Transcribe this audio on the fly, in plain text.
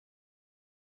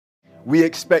We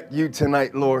expect you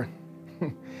tonight, Lord,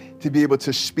 to be able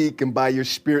to speak, and by your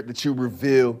spirit that you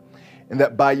reveal, and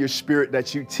that by your spirit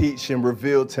that you teach and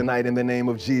reveal tonight in the name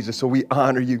of Jesus. So we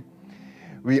honor you.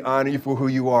 We honor you for who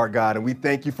you are, God, and we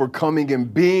thank you for coming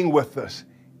and being with us.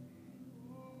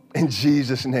 In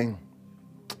Jesus' name,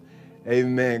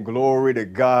 amen. Glory to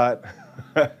God.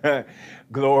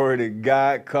 Glory to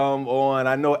God. Come on.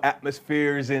 I know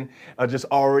atmospheres and are just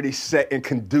already set and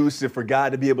conducive for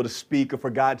God to be able to speak, or for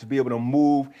God to be able to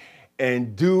move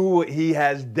and do what he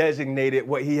has designated,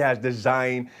 what he has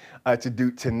designed to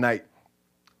do tonight.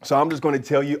 So I'm just going to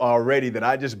tell you already that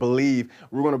I just believe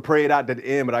we're going to pray it out to the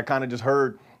end, but I kind of just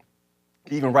heard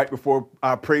even right before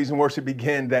our praise and worship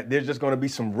began that there's just going to be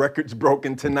some records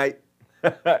broken tonight.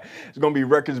 There's going to be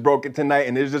records broken tonight,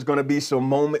 and there's just going to be some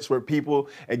moments where people,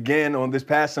 again, on this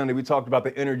past Sunday, we talked about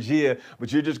the energia,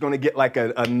 but you're just going to get like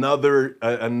another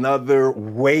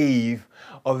wave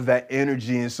of that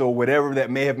energy. And so whatever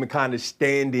that may have been kind of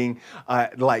standing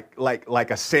like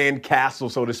a sand castle,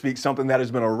 so to speak, something that has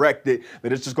been erected,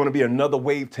 that it's just going to be another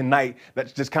wave tonight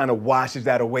that just kind of washes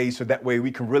that away, so that way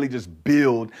we can really just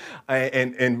build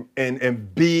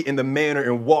and be in the manner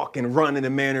and walk and run in the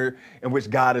manner in which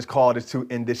God has called us to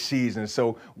in this season.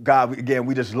 So God, again,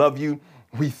 we just love you.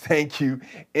 We thank you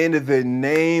in the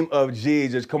name of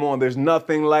Jesus. Come on, there's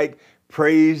nothing like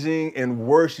praising and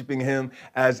worshiping him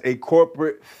as a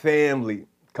corporate family.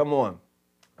 Come on.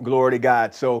 Glory to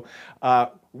God. So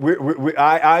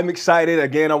I'm excited.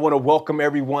 Again, I want to welcome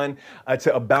everyone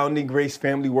to Abounding Grace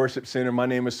Family Worship Center. My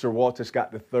name is Sir Walter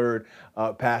Scott III,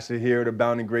 pastor here at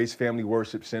Abounding Grace Family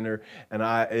Worship Center. And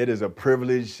it is a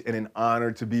privilege and an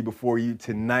honor to be before you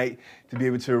tonight, to be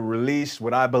able to release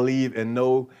what I believe and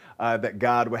know that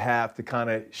God would have to kind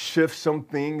of shift some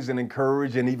things and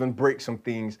encourage and even break some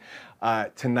things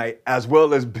tonight, as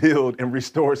well as build and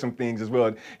restore some things as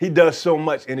well. He does so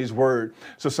much in his word.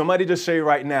 So somebody just say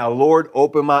right now, Lord,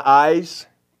 open my eyes.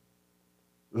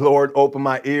 Lord, open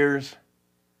my ears.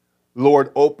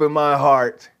 Lord, open my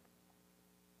heart,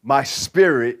 my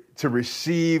spirit, to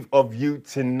receive of you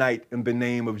tonight in the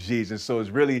name of Jesus. So it's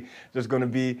really just going to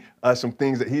be some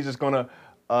things that he's just going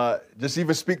to just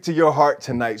even speak to your heart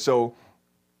tonight. So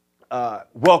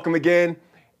welcome again.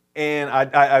 And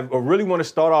I really want to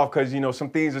start off because, some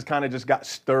things just kind of just got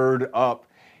stirred up.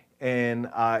 And,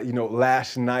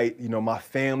 last night, my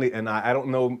family and I don't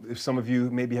know if some of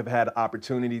you maybe have had the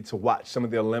opportunity to watch some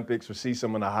of the Olympics or see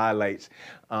some of the highlights.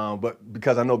 But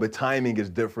because I know the timing is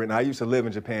different. I used to live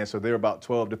in Japan, so they're about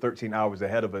 12 to 13 hours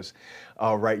ahead of us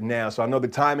right now. So I know the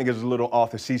timing is a little off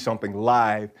to see something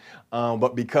live.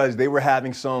 But because they were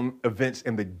having some events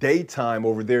in the daytime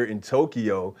over there in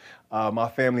Tokyo, my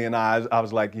family and I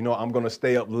was like, I'm going to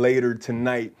stay up later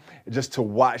tonight just to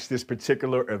watch this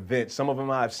particular event. Some of them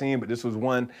I've seen, but this was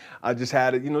one I just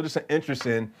had, just an interest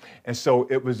in. And so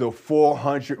it was the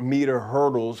 400-meter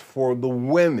hurdles for the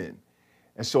women.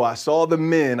 And so I saw the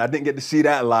men. I didn't get to see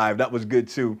that live. That was good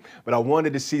too. But I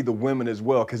wanted to see the women as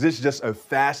well, because it's just a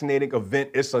fascinating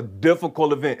event. It's a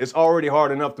difficult event. It's already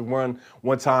hard enough to run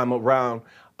one time around,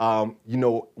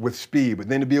 with speed. But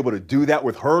then to be able to do that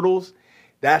with hurdles,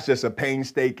 that's just a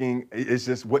painstaking, it's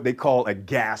just what they call a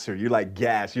gasser. You're like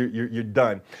gas, you're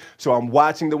done. So I'm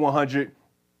watching the 100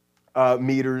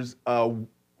 meters,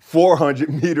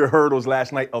 400-meter hurdles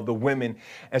last night of the women.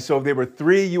 And so there were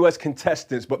 3 U.S.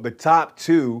 contestants, but the top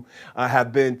 2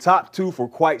 have been top 2 for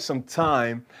quite some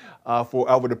time, for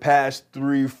over the past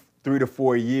 3 to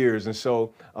 4 years. And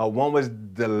so one was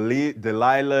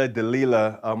Dalilah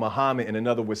Muhammad, and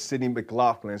another was Sydney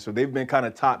McLaughlin. So they've been kind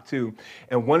of top 2.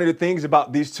 And one of the things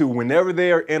about these two, whenever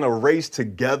they're in a race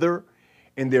together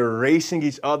and they're racing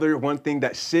each other, one thing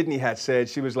that Sydney had said,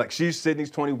 she was like, Sydney's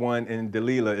 21 and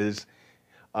Dalilah is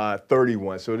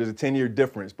 31. So there's a 10-year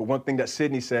difference. But one thing that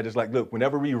Sydney said is like, look,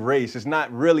 whenever we race, it's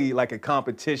not really like a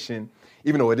competition,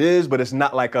 even though it is, but it's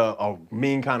not like a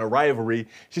mean kind of rivalry.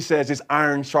 She says it's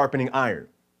iron sharpening iron.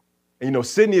 And,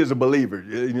 Sydney is a believer,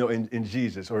 in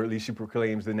Jesus, or at least she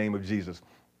proclaims the name of Jesus.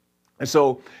 And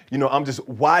so, I'm just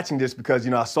watching this because,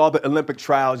 I saw the Olympic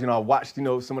trials, I watched, some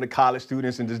of the college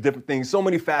students and just different things, so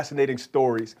many fascinating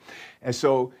stories. And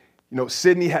so,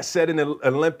 Sydney had set an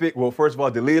Olympic. Well, first of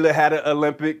all, Dalilah had an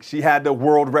Olympic. She had the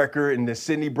world record, and then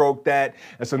Sydney broke that.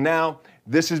 And so now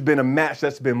this has been a match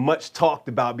that's been much talked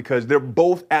about because they're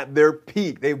both at their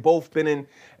peak. They've both been in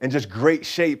just great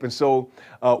shape. And so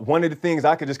one of the things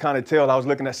I could just kind of tell, I was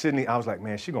looking at Sydney, I was like,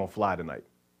 man, she's going to fly tonight.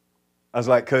 I was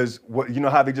like, because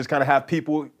how they just kind of have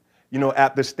people,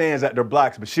 at the stands at their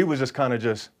blocks, but she was just kind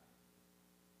of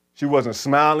she wasn't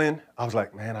smiling. I was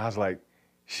like,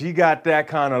 she got that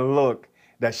kind of look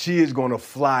that she is going to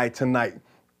fly tonight.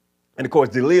 And of course,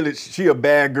 Delilah, she a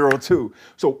bad girl too.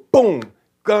 So boom,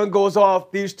 gun goes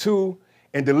off, these two,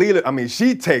 and Delilah, I mean,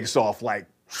 she takes off like,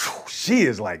 she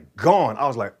is like gone. I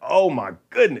was like, oh my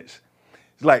goodness.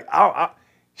 It's like,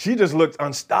 she just looked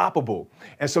unstoppable.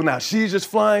 And so now she's just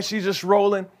flying, she's just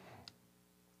rolling.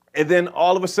 And then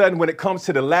all of a sudden, when it comes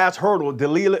to the last hurdle,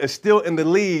 Delilah is still in the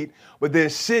lead, but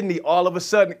then Sydney all of a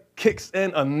sudden kicks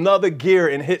in another gear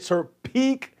and hits her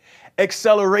peak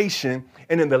acceleration.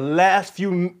 And in the last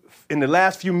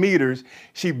few meters,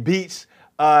 she beats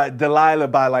Delilah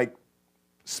by like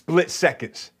split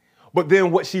seconds. But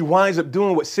then what Sydney winds up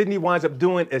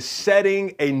doing is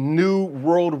setting a new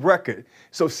world record.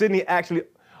 So Sydney actually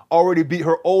already beat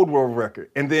her old world record.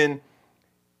 And then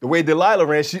the way Delilah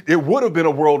ran, it would have been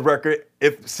a world record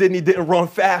if Sydney didn't run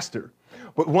faster.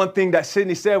 But one thing that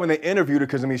Sydney said when they interviewed her,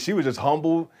 because I mean, she was just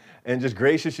humble and just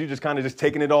gracious. She was just kind of just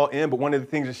taking it all in. But one of the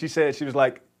things that she said, she was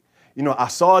like, I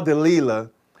saw Delilah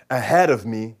ahead of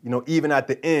me, even at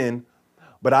the end,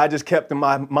 but I just kept in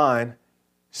my mind,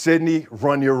 Sydney,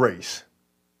 run your race.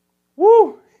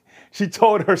 Woo! She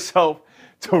told herself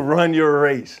to run your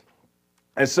race.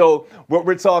 And so what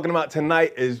we're talking about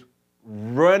tonight is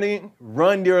running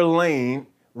in your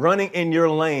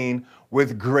lane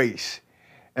with grace.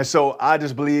 And so I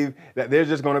just believe that there's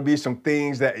just going to be some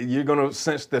things that you're going to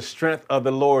sense the strength of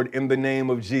the Lord in the name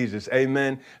of Jesus.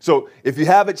 Amen. So if you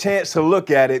have a chance to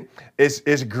look at it,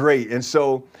 it's great. And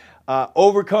so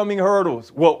overcoming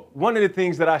hurdles. Well, one of the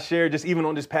things that I shared just even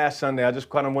on this past Sunday, I just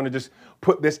kind of want to just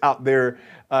put this out there,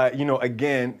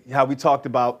 again, how we talked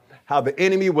about how the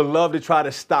enemy would love to try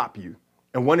to stop you.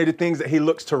 And one of the things that he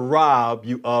looks to rob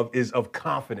you of is of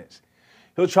confidence.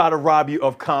 He'll try to rob you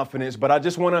of confidence, but I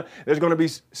just there's going to be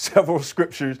several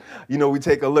scriptures, we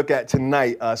take a look at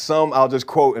tonight. Some I'll just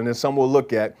quote and then some we'll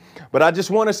look at. But I just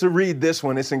want us to read this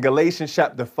one. It's in Galatians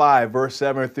chapter 5, verse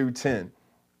 7 through 10.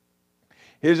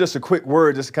 Here's just a quick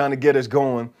word just to kind of get us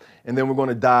going, and then we're going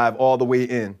to dive all the way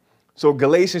in. So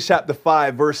Galatians chapter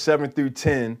 5, verse 7 through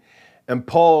 10, and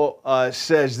Paul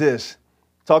says this,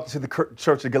 talking to the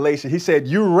church of Galatia. He said,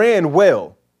 you ran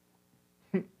well.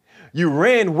 You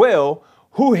ran well.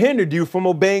 Who hindered you from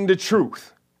obeying the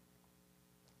truth?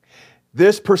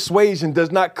 This persuasion does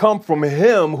not come from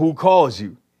him who calls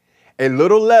you. A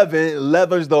little leaven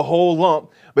leavens the whole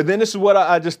lump. But then this is what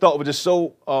I just thought was just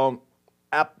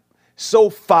so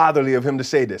fatherly of him to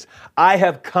say this. I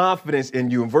have confidence in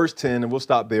you. In verse 10, and we'll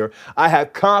stop there. I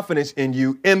have confidence in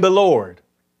you in the Lord.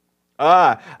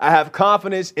 I have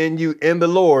confidence in you in the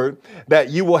Lord that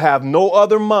you will have no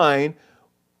other mind,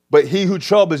 but he who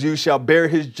troubles you shall bear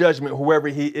his judgment, whoever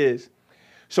he is.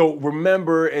 So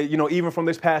remember, even from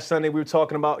this past Sunday, we were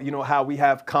talking about, how we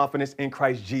have confidence in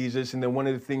Christ Jesus. And then one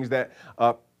of the things that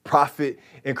prophet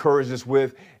encourages us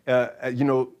with,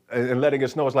 and letting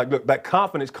us know is like, look, that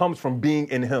confidence comes from being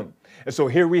in him. And so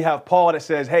here we have Paul that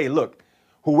says, hey, look,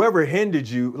 whoever hindered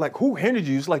you, like who hindered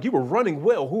you? It's like you were running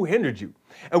well. Who hindered you?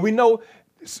 And we know,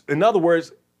 in other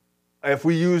words, if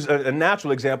we use a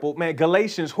natural example, man,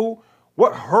 Galatians,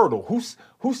 what hurdle?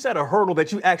 Who set a hurdle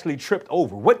that you actually tripped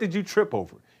over? What did you trip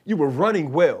over? You were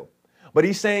running well. But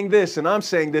he's saying this, and I'm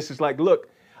saying this, it's like, look,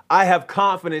 I have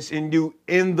confidence in you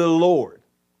in the Lord.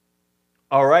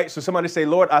 All right? So somebody say,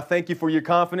 Lord, I thank you for your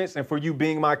confidence and for you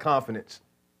being my confidence.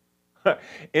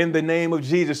 In the name of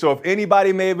Jesus. So if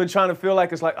anybody may have been trying to feel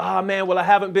like it's like, man, well, I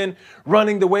haven't been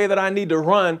running the way that I need to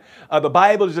run. The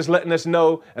Bible is just letting us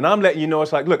know, and I'm letting you know,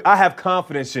 it's like, look, I have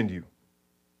confidence in you.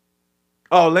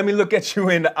 Oh, let me look at you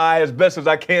in the eye as best as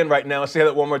I can right now and say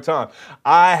that one more time.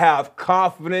 I have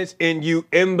confidence in you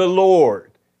in the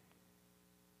Lord.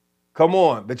 Come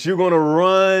on, that you're going to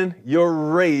run your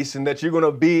race and that you're going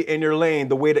to be in your lane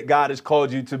the way that God has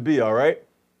called you to be, all right?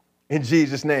 In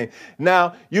Jesus' name.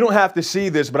 Now, you don't have to see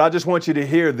this, but I just want you to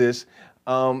hear this.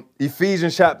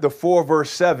 Ephesians chapter 4,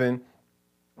 verse 7,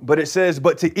 but it says,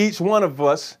 but to each one of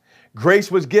us,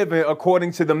 grace was given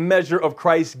according to the measure of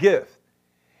Christ's gift.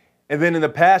 And then in the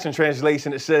Passion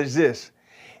Translation, it says this,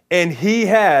 and he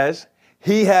has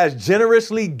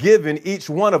generously given each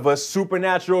one of us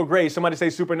supernatural grace. Somebody say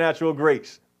supernatural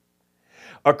grace.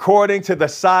 According to the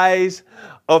size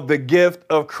of the gift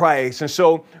of Christ. And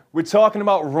so we're talking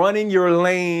about running your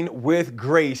lane with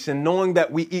grace and knowing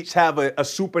that we each have a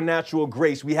supernatural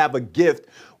grace. We have a gift.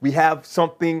 We have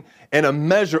something and a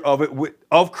measure of it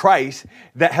of Christ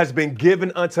that has been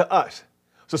given unto us.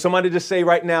 So somebody just say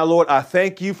right now, Lord, I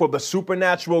thank you for the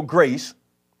supernatural grace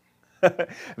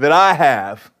that I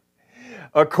have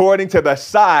according to the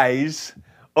size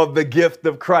of the gift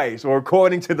of Christ, or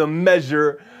according to the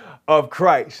measure of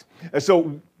Christ. And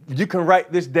so you can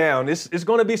write this down. It's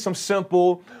going to be some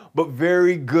simple but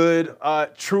very good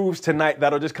truths tonight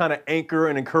that'll just kind of anchor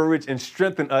and encourage and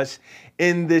strengthen us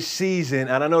in this season.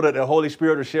 And I know that the Holy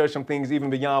Spirit will share some things even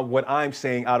beyond what I'm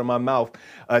saying out of my mouth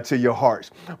to your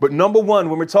hearts. But number one,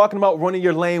 when we're talking about running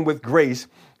your lane with grace,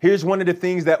 here's one of the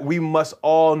things that we must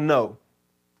all know.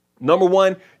 Number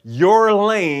one, your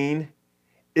lane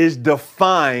is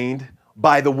defined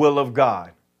by the will of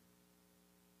God.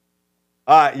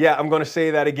 I'm going to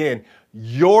say that again.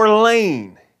 Your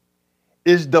lane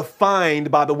is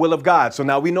defined by the will of God. So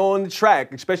now we know on the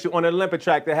track, especially on the Olympic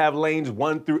track, they have lanes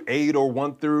 1 through 8 or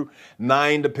 1 through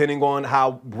 9, depending on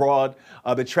how broad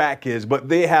the track is. But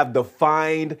they have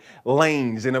defined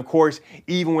lanes. And of course,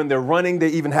 even when they're running, they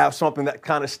even have something that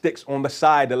kind of sticks on the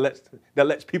side that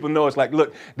lets people know it's like,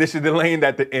 look, this is the lane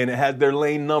that they're in. It has their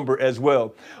lane number as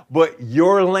well. But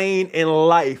your lane in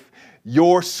life,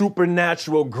 your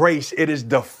supernatural grace, it is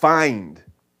defined.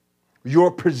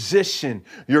 Your position,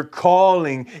 your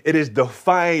calling, it is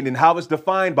defined. And how it's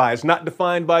defined by, it's not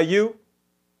defined by you,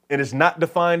 and it's not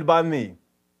defined by me.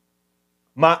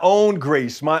 My own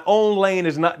grace, my own lane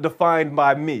is not defined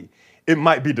by me. It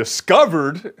might be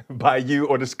discovered by you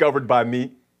or discovered by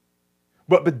me,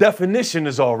 but the definition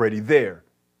is already there.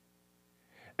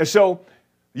 And so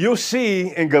you'll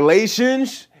see in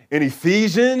Galatians, in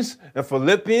Ephesians, and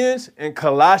Philippians, and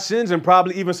Colossians, and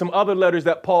probably even some other letters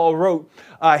that Paul wrote,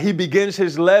 he begins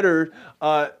his letter,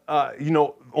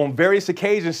 on various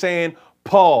occasions saying,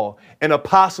 Paul, an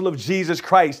apostle of Jesus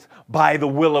Christ by the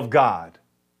will of God.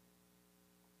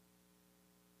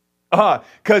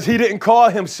 Because he didn't call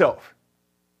himself,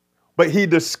 but he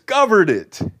discovered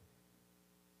it. And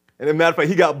as a matter of fact,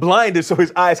 he got blinded so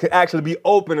his eyes could actually be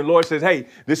open. And the Lord says, hey,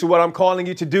 this is what I'm calling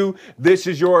you to do. This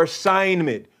is your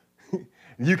assignment.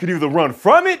 You could either run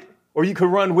from it or you could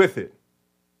run with it.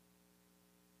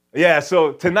 Yeah,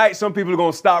 so tonight some people are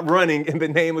going to stop running in the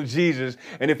name of Jesus.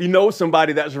 And if you know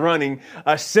somebody that's running,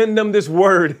 send them this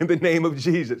word in the name of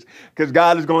Jesus, because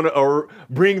God is going to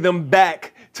bring them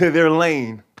back to their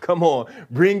lane. Come on,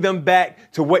 bring them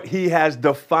back to what he has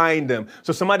defined them.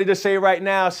 So somebody just say right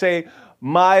now, say,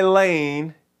 my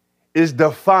lane is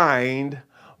defined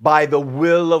by the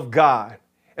will of God.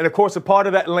 And of course, a part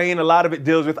of that lane, a lot of it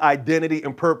deals with identity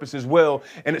and purpose as well.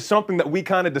 And it's something that we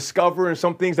kind of discover, and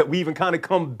some things that we even kind of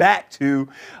come back to,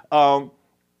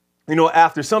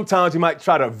 after. Sometimes you might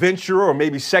try to venture or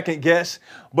maybe second guess,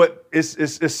 but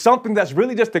it's something that's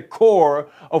really just the core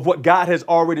of what God has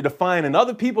already defined. And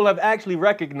other people have actually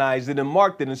recognized it and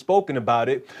marked it and spoken about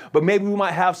it. But maybe we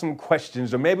might have some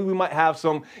questions, or maybe we might have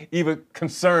some even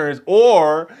concerns,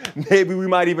 or maybe we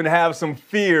might even have some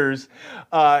fears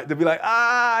to be like,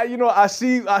 I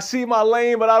see my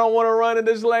lane, but I don't want to run in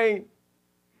this lane.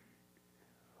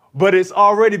 But it's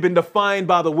already been defined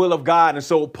by the will of God. And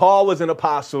so Paul was an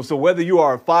apostle. So whether you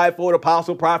are a fivefold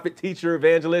apostle, prophet, teacher,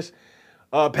 evangelist,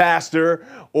 pastor,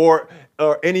 or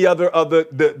any other of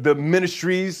the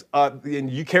ministries, and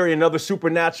you carry another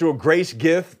supernatural grace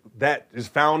gift that is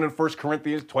found in 1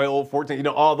 Corinthians 12, 14,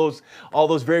 all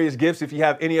those various gifts, if you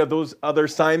have any of those other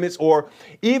assignments, or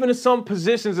even in some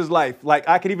positions in life, like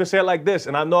I could even say it like this,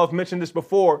 and I know I've mentioned this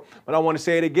before, but I want to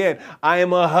say it again. I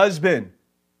am a husband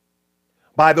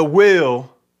by the will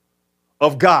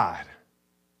of God.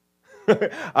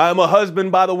 I am a husband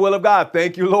by the will of God.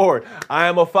 Thank you, Lord. I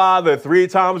am a father 3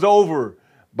 times over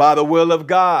by the will of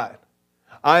God.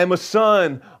 I am a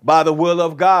son by the will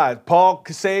of God. Paul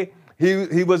could say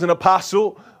he was an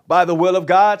apostle by the will of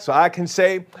God. So I can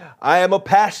say I am a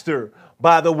pastor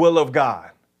by the will of God.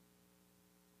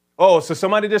 Oh, so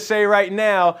somebody just say right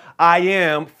now, I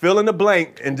am, fill in the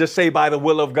blank, and just say by the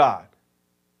will of God.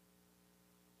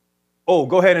 Oh,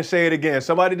 go ahead and say it again.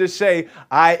 Somebody just say,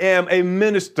 I am a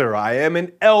minister. I am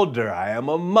an elder. I am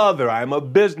a mother. I am a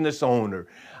business owner.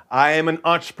 I am an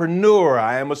entrepreneur.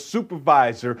 I am a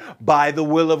supervisor by the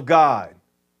will of God.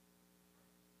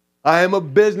 I am a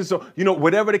business owner.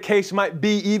 Whatever the case might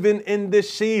be, even in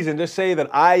this season, just say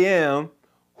that I am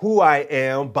who I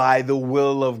am by the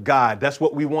will of God. That's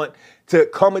what we want to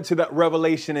come into that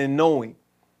revelation and knowing.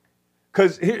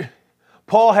 Because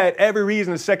Paul had every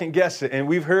reason to second guess it, and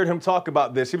we've heard him talk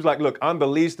about this. He was like, look, I'm the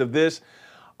least of this.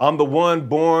 I'm the one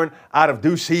born out of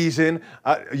due season.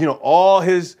 All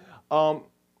his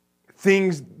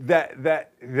things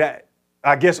that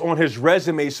I guess on his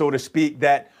resume, so to speak,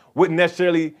 that wouldn't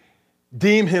necessarily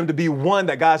deem him to be one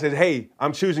that God says, hey,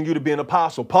 I'm choosing you to be an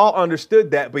apostle. Paul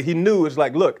understood that, but he knew it's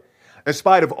like, look, in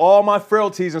spite of all my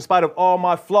frailties, in spite of all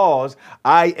my flaws,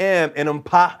 I am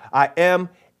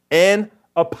an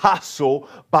apostle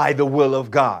by the will of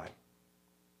God.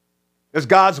 It's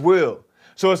God's will.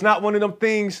 So it's not one of them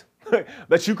things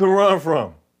that you can run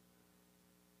from.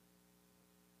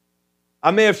 I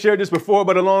may have shared this before,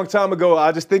 but a long time ago,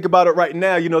 I just think about it right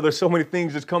now. You know, there's so many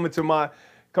things just coming to my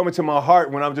heart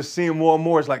when I'm just seeing more and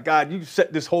more. It's like, God, you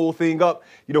set this whole thing up,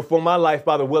 you know, for my life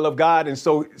by the will of God. And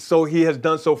so he has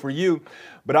done so for you.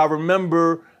 But I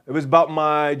remember it was about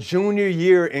my junior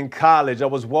year in college. I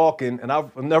was walking, and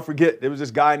I'll never forget, there was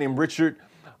this guy named Richard,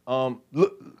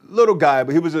 little guy,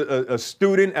 but he was a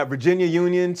student at Virginia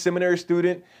Union, seminary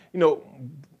student, you know,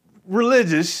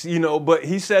 religious, you know, but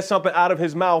he said something out of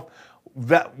his mouth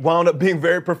that wound up being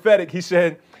very prophetic. He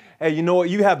said, hey, you know what?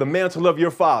 You have the mantle of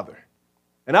your father.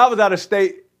 And I was out of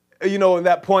state, you know, at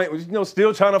that point, was, you know,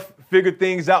 still trying to figure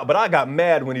things out. But I got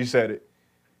mad when he said it.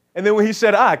 And then when he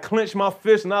said it, I clenched my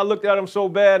fist and I looked at him so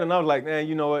bad. And I was like, man,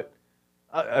 you know what?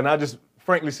 And I just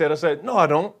frankly said, no, I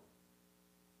don't.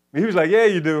 He was like, yeah,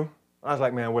 you do. I was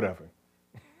like, man, whatever.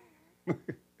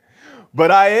 But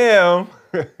I am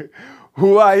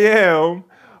who I am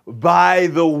by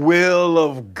the will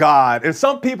of God. And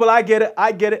some people, I get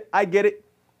it.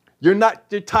 You're not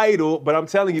your title, but I'm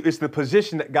telling you, it's the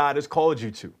position that God has called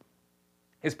you to.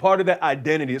 It's part of that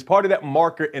identity. It's part of that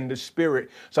marker in the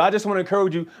spirit. So I just want to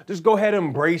encourage you, just go ahead and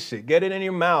embrace it. Get it in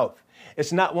your mouth.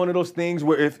 It's not one of those things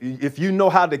where if you know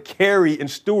how to carry and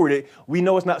steward it, we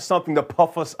know it's not something to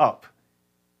puff us up.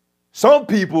 Some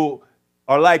people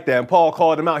are like that. And Paul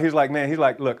called them out. He's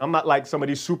like, look, I'm not like some of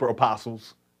these super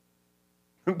apostles.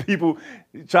 People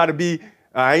try to be,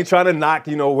 I ain't trying to knock,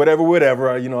 you know,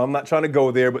 whatever, you know, I'm not trying to go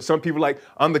there. But some people like,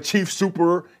 I'm the chief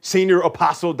super senior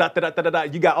apostle,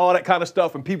 You got all that kind of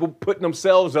stuff and people putting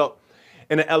themselves up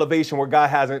in an elevation where God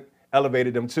hasn't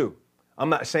elevated them to. I'm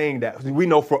not saying that. We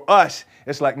know for us,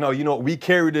 it's like, no, you know, we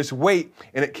carry this weight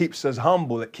and it keeps us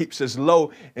humble. It keeps us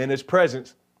low in his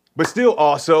presence, but still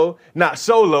also not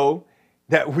so low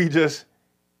that we just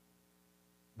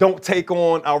don't take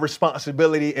on our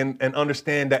responsibility and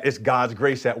understand that it's God's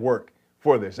grace at work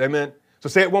for this. Amen. So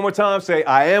say it one more time. Say,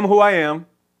 I am who I am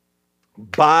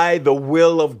by the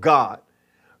will of God.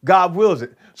 God wills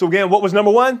it. So again, what was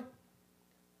number one?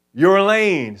 Your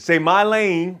lane. Say, my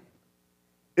lane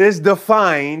is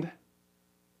defined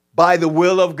by the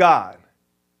will of God.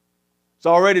 It's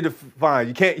already defined.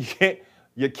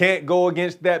 You can't go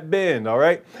against that bend. All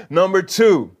right. Number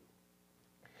two.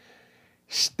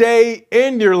 Stay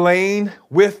in your lane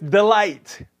with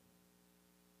delight.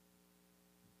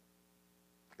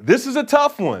 This is a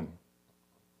tough one.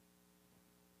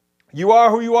 You are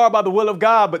who you are by the will of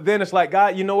God, but then it's like,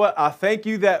 God, you know what? I thank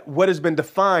you that what has been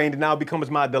defined now becomes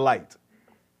my delight.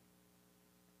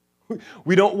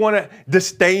 We don't want to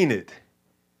disdain it,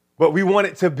 but we want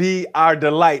it to be our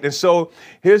delight. And so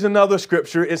here's another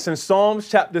scripture. It's in Psalms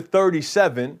chapter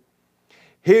 37.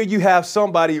 Here you have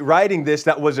somebody writing this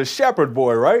that was a shepherd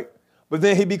boy, right? But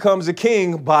then he becomes a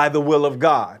king by the will of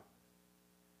God.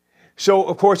 So,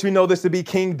 of course, we know this to be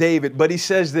King David, but he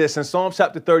says this in Psalm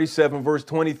chapter 37, verse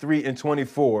 23 and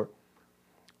 24.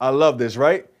 I love this,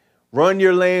 right? Run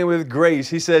your lane with grace.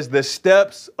 He says, the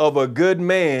steps of a good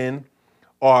man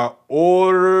are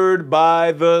ordered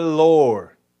by the Lord.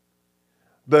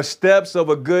 The steps of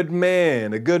a good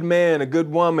man, a good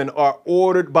woman are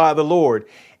ordered by the Lord.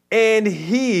 And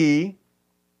he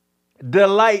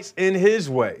delights in his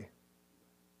way.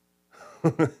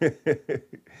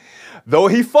 Though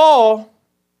he fall,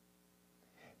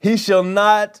 he shall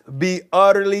not be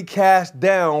utterly cast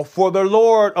down, for the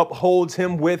Lord upholds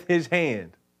him with his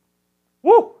hand.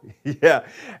 Woo! Yeah,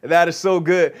 that is so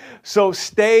good. So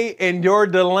stay in your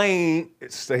lane.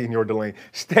 Stay in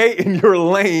your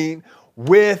lane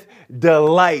with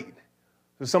delight.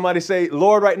 So somebody say,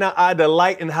 Lord, right now, I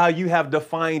delight in how you have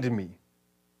defined me.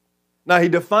 Now, he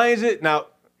defines it. Now,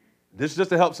 this is just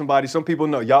to help somebody. Some people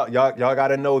know. Y'all got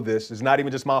to know this. It's not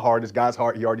even just my heart. It's God's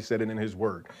heart. He already said it in his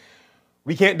word.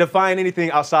 We can't define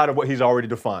anything outside of what he's already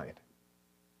defined.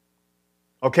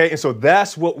 Okay, and so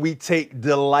that's what we take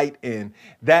delight in,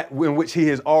 that in which he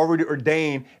has already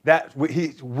ordained, that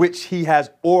which he has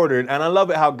ordered. And I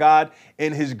love it how God,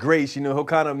 in his grace, you know, he'll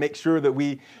kind of make sure that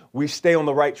we stay on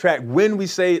the right track. When we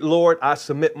say, Lord, I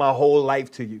submit my whole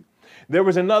life to you. There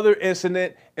was another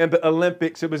incident in the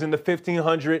Olympics. It was in the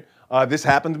 1500. This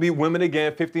happened to be women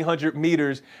again, 1500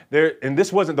 meters. And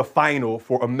this wasn't the final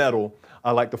for a medal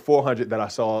like the 400 that I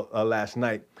saw last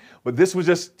night. But this was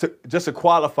just a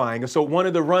qualifying. And so one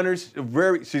of the runners,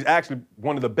 she's actually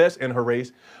one of the best in her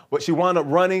race, but she wound up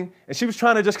running and she was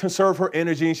trying to just conserve her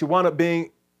energy. And she wound up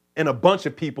being in a bunch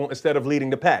of people instead of leading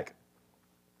the pack.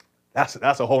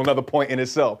 That's a whole nother point in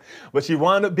itself. But she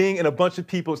wound up being in a bunch of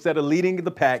people instead of leading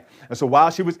the pack. And so while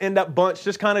she was in that bunch,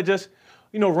 just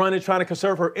running, trying to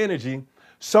conserve her energy,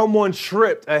 someone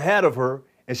tripped ahead of her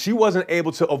and she wasn't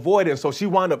able to avoid it. And so she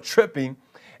wound up tripping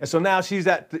And so now she's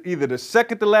at either the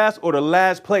second to last or the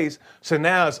last place. So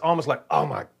now it's almost like, oh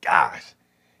my gosh.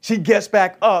 She gets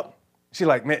back up. She's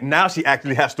like, man, now she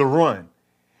actually has to run.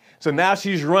 So now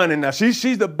she's running. Now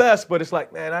she's the best, but it's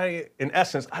like, man, in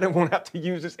essence, I didn't want to have to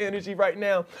use this energy right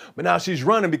now. But now she's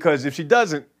running because if she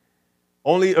doesn't,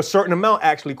 only a certain amount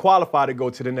actually qualify to go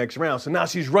to the next round. So now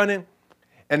she's running.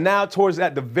 And now towards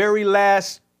at the very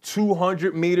last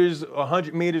 200 meters,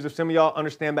 100 meters, if some of y'all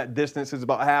understand that distance, is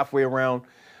about halfway around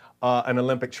an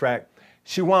Olympic track.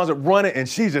 She winds up running and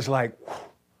she's just like,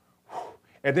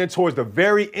 and then towards the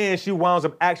very end, she winds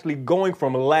up actually going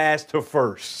from last to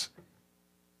first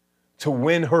to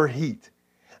win her heat.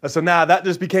 And so now that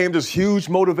just became this huge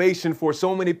motivation for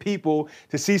so many people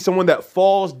to see someone that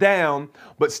falls down,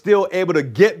 but still able to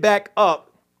get back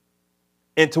up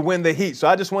and to win the heat. So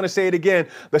I just want to say it again.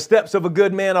 The steps of a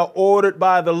good man are ordered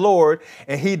by the Lord,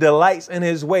 and he delights in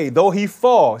his way. Though he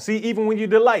fall, see, even when you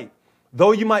delight,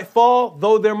 though you might fall,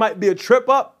 though there might be a trip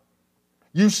up,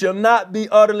 you shall not be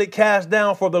utterly cast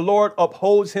down, for the Lord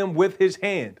upholds him with his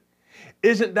hand.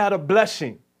 Isn't that a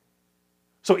blessing?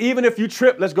 So even if you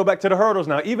trip, let's go back to the hurdles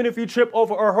now. Even if you trip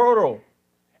over a hurdle,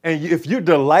 and if you're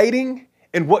delighting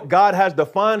in what God has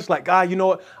defined, it's like, God, you know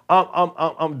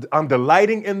what? I'm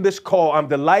delighting in this call. I'm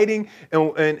delighting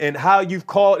in how you've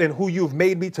called and who you've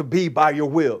made me to be by your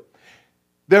will.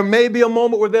 There may be a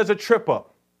moment where there's a trip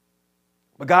up,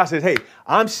 but God says, hey,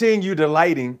 I'm seeing you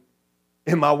delighting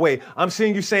in my way. I'm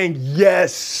seeing you saying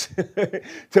yes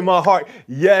to my heart,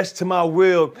 yes to my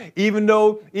will, even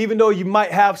though you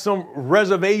might have some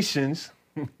reservations.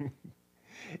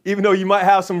 Even though you might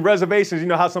have some reservations, you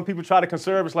know how some people try to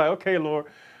conserve. It's like, okay, Lord,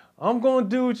 I'm going to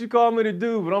do what you call me to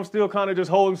do, but I'm still kind of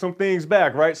just holding some things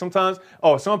back, right? Sometimes,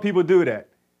 some people do that.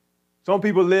 Some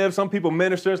people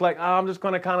minister. It's like, I'm just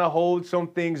going to kind of hold some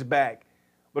things back.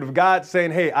 But if God's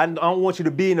saying, hey, I don't want you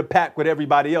to be in the pack with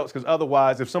everybody else, because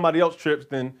otherwise, if somebody else trips,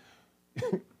 then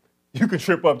you can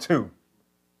trip up too.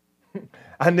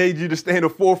 I need you to stay in the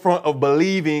forefront of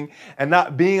believing and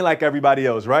not being like everybody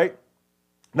else, right?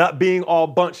 Not being all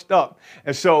bunched up.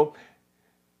 And so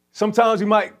sometimes you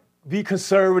might be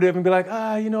conservative and be like,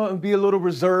 and be a little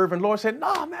reserved. And Lord said,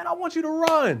 no, man, I want you to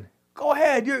run. Go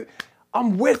ahead.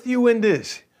 I'm with you in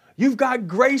this. You've got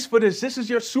grace for this. This is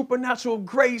your supernatural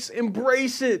grace.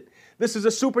 Embrace it. This is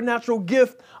a supernatural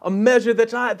gift, a measure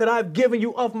that I've given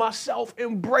you of myself.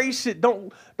 Embrace it.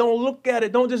 Don't look at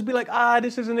it. Don't just be like,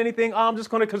 this isn't anything. I'm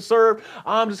just going to conserve.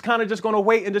 I'm just kind of just going to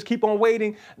wait and just keep on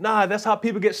waiting. Nah, that's how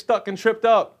people get stuck and tripped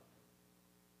up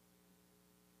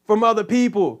from other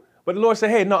people. But the Lord said,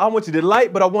 hey, no, I want you to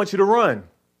delight, but I want you to run.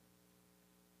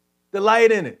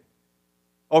 Delight in it.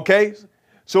 Okay?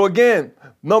 So again,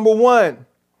 number one,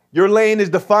 your lane is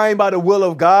defined by the will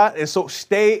of God, and so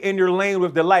stay in your lane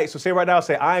with delight. So say right now,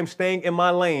 I am staying in my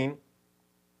lane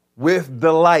with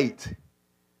delight.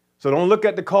 So don't look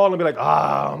at the call and be like,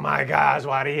 oh my gosh,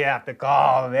 why do you have to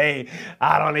call me?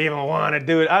 I don't even want to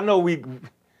do it. I know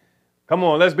come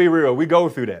on, let's be real. We go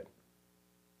through that.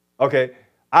 Okay,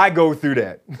 I go through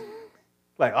that.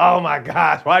 Like, oh my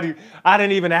gosh, I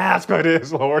didn't even ask for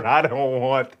this, Lord. I don't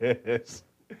want this.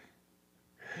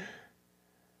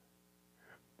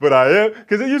 But I am,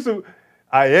 because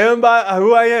I am by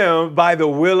who I am by the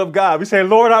will of God. We say,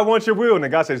 Lord, I want your will. And then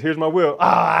God says, here's my will.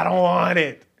 I don't want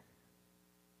it.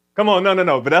 Come on,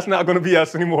 no. But that's not going to be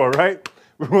us anymore, right?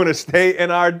 We want to stay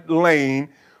in our lane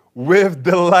with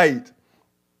delight.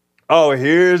 Oh,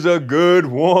 here's a good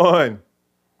one.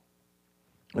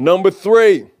 Number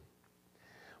 3. I'm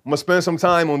going to spend some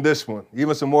time on this one,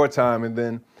 even some more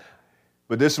time,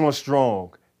 but this one's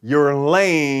strong. Your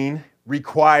lane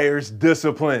requires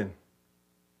discipline.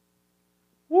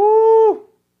 Woo!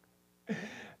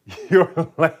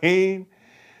 Your lane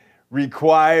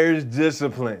requires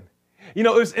discipline.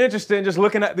 It's interesting just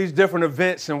looking at these different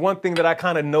events, and one thing that I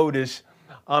kind of noticed,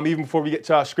 even before we get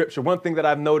to our scripture, one thing that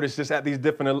I've noticed just at these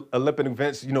different Olympic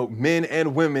events, men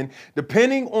and women,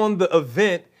 depending on the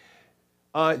event,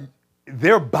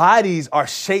 their bodies are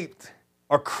shaped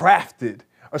or crafted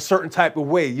a certain type of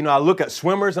way. I look at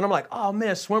swimmers and I'm like, oh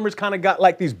man, swimmers kind of got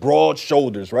like these broad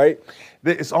shoulders, right?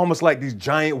 It's almost like these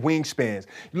giant wingspans.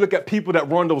 You look at people that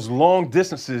run those long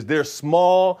distances, they're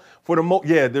small for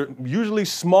they're usually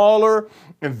smaller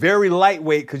and very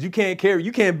lightweight because you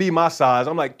can't be my size.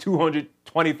 I'm like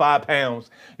 225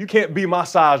 pounds. You can't be my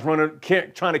size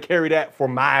trying to carry that for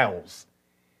miles.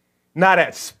 Not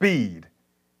at speed.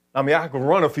 I mean, I can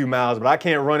run a few miles, but I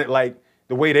can't run it like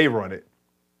the way they run it.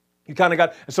 You kind of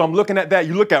got, so I'm looking at that.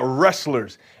 You look at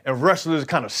wrestlers, and wrestlers are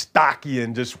kind of stocky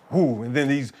and just whoo. And then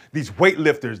these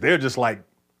weightlifters, they're just like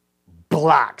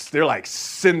blocks. They're like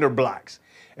cinder blocks,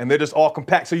 and they're just all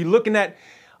compact. So you're looking at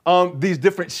these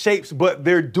different shapes, but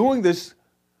they're doing this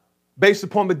based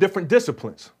upon the different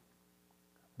disciplines.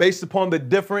 Based upon the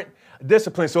different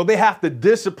disciplines. So they have to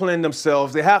discipline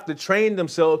themselves. They have to train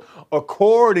themselves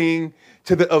according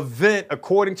to the event,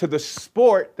 according to the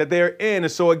sport that they're in.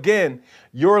 And so again,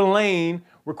 your lane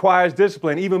requires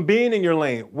discipline. Even being in your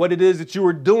lane, what it is that you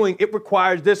are doing, it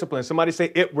requires discipline. Somebody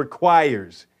say it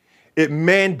requires. It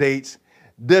mandates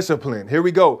discipline. Here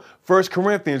we go. 1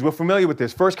 Corinthians, we're familiar with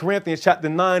this. 1 Corinthians chapter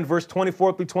 9, verse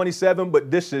 24 through 27,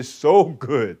 but this is so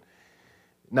good.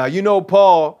 Now, you know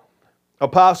Paul,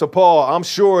 Apostle Paul, I'm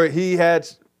sure he had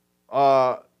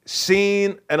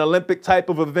seen an Olympic type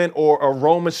of event or a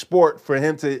Roman sport for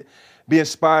him to be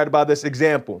inspired by this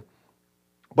example.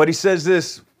 But he says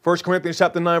this, 1 Corinthians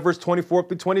chapter 9, verse 24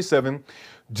 through 27,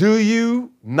 do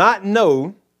you not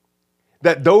know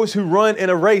that those who run in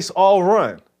a race all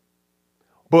run,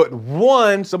 but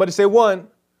one, somebody say one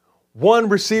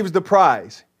receives the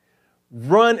prize.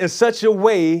 Run in such a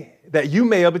way that you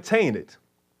may obtain it.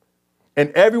 And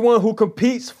everyone who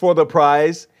competes for the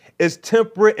prize is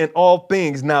temperate in all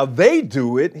things. Now they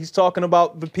do it. He's talking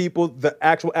about the people, the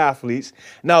actual athletes.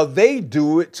 Now they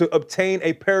do it to obtain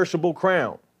a perishable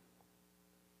crown.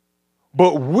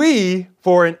 But we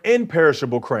for an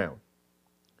imperishable crown.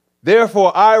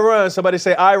 Therefore I run. Somebody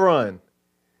say I run.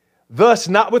 Thus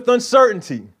not with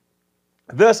uncertainty.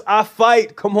 Thus I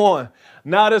fight. Come on.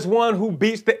 Not as one who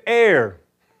beats the air.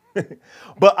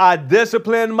 But I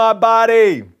discipline my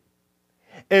body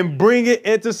and bring it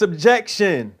into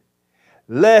subjection,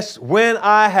 lest when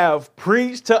I have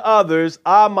preached to others,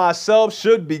 I myself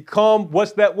should become,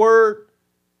 what's that word?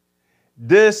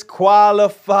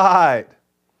 Disqualified.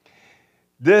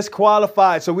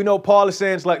 Disqualified. So we know Paul is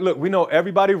saying, it's like, look, we know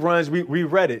everybody runs. We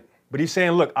read it. But he's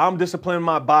saying, look, I'm disciplining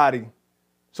my body.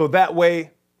 So that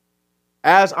way,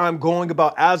 as I'm going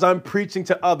about, as I'm preaching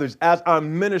to others, as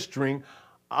I'm ministering,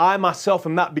 I myself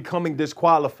am not becoming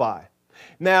disqualified.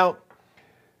 Now,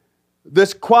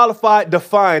 disqualified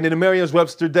defined in the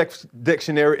Merriam-Webster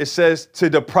dictionary, it says to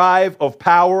deprive of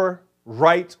power,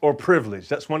 right, or privilege.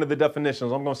 That's one of the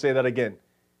definitions. I'm going to say that again.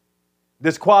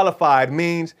 Disqualified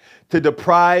means to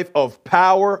deprive of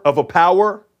a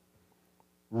power,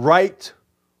 right,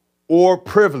 or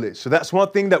privilege. So that's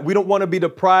one thing that we don't want to be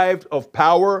deprived of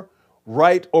power,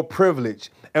 right, or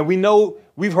privilege. And we know,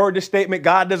 we've heard this statement,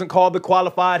 God doesn't call the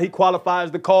qualified, he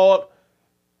qualifies the called.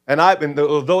 And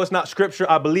although it's not scripture,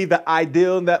 I believe that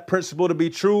ideal and that principle to be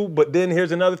true. But then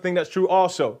here's another thing that's true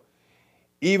also.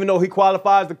 Even though he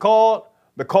qualifies the called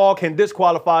can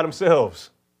disqualify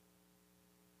themselves.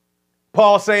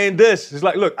 Paul saying this, is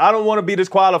like, look, I don't want to be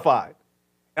disqualified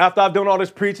after I've done all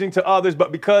this preaching to others.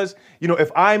 But because,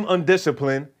 if I'm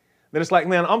undisciplined, then it's like,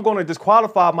 man, I'm going to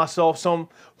disqualify myself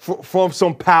from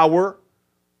some power,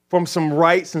 from some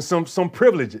rights and some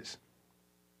privileges.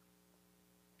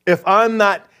 If I'm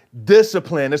not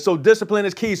discipline. And so discipline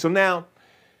is key. So now,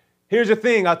 here's the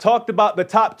thing. I talked about the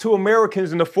top 2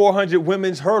 Americans in the 400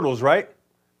 women's hurdles, right?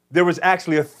 There was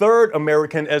actually a third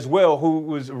American as well who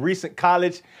was a recent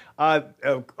college a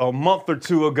month or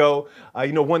 2 ago,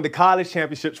 won the college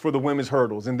championships for the women's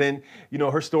hurdles. And then,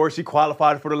 her story, she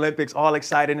qualified for the Olympics, all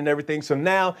excited and everything. So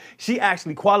now she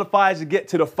actually qualifies to get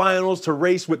to the finals to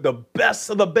race with the best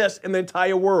of the best in the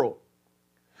entire world.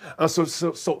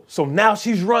 So now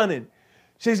she's running.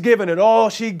 She's giving it all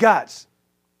she got.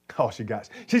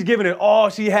 She's giving it all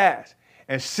she has.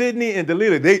 And Sydney and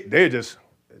Delilah,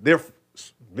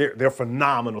 they're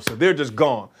phenomenal. So they're just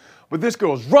gone. But this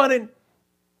girl's running.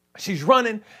 She's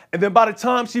running. And then by the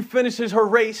time she finishes her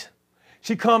race,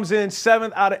 she comes in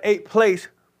 7th out of 8th place.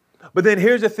 But then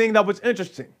here's the thing that was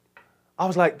interesting. I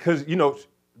was like, because,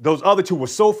 those other 2 were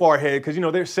so far ahead because,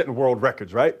 they're setting world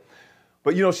records, right?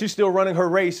 But, she's still running her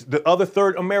race, the other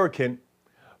third American.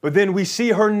 But then we see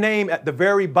her name at the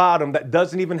very bottom that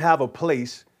doesn't even have a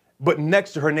place, but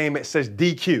next to her name, it says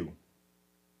DQ.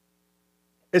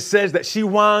 It says that she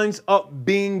winds up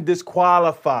being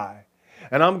disqualified.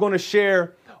 And I'm going to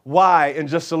share why in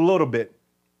just a little bit.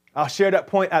 I'll share that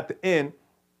point at the end.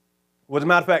 Well, as a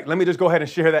matter of fact, let me just go ahead and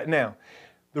share that now.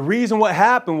 The reason what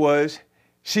happened was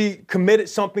she committed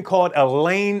something called a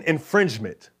lane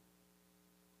infringement.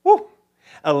 Woo!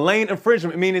 A lane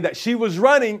infringement, meaning that she was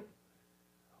running,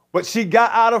 but she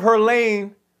got out of her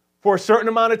lane for a certain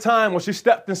amount of time, or she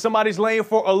stepped in somebody's lane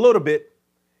for a little bit.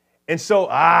 And so,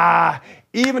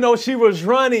 even though she was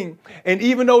running and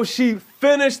even though she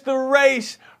finished the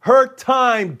race, her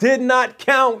time did not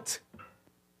count.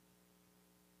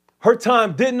 Her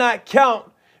time did not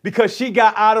count because she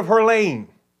got out of her lane.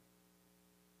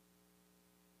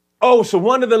 Oh, so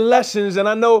one of the lessons, and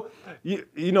I know,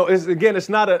 is again, it's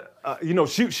not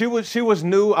she was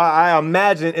new. I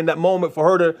imagine in that moment for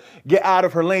her to get out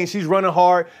of her lane, she's running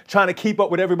hard, trying to keep up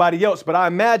with everybody else. But I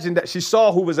imagine that she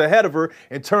saw who was ahead of her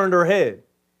and turned her head.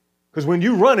 Because when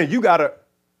you running, you gotta,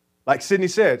 like Sydney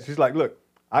said, she's like, look,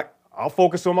 I'll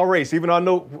focus on my race. Even though I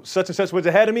know such and such was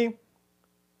ahead of me,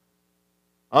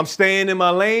 I'm staying in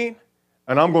my lane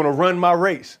and I'm gonna run my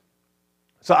race.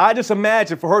 So I just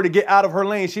imagine for her to get out of her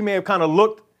lane, she may have kind of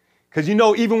looked, because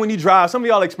even when you drive, some of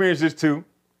y'all experience this too.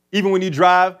 Even when you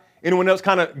drive, anyone else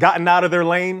kind of gotten out of their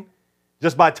lane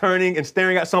just by turning and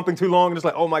staring at something too long, and it's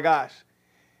like, oh my gosh.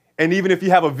 And even if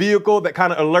you have a vehicle that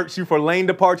kind of alerts you for lane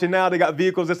departure now, they got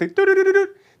vehicles that say, to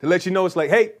let you know it's like,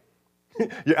 hey,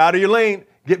 you're out of your lane,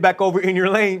 get back over in your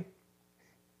lane.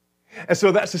 And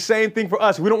so that's the same thing for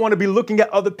us. We don't want to be looking at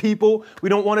other people. We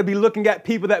don't want to be looking at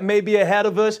people that may be ahead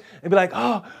of us and be like,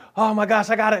 oh my gosh,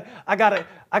 I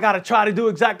gotta try to do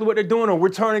exactly what they're doing. Or we're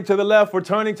turning to the left, we're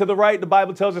turning to the right. The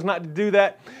Bible tells us not to do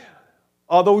that.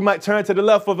 Although we might turn to the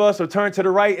left of us or turn to the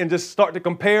right and just start to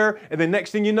compare. And then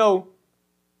next thing you know,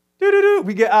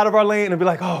 we get out of our lane and be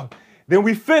like, oh, then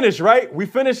we finish, right? We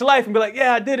finish life and be like,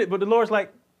 yeah, I did it. But the Lord's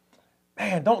like,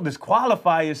 man, don't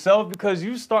disqualify yourself because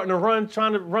you're trying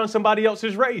to run somebody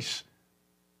else's race.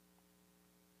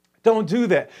 Don't do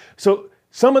that. So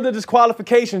some of the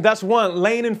disqualifications, that's one,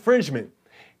 lane infringement.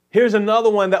 Here's another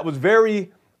one that was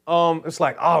very, it's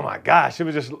like, oh my gosh, it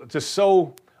was just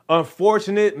so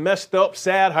unfortunate, messed up,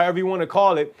 sad, however you want to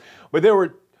call it. But there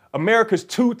were America's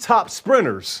 2 top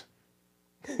sprinters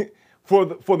for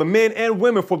the men and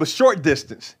women for the short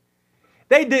distance.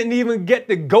 They didn't even get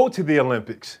to go to the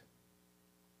Olympics.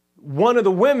 One of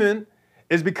the women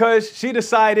is because she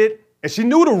decided, and she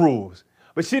knew the rules,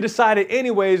 but she decided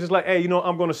anyways, it's like, hey,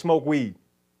 I'm going to smoke weed.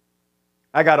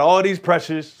 I got all these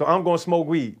pressures, so I'm going to smoke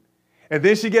weed. And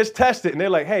then she gets tested, and they're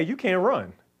like, hey, you can't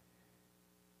run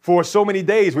for so many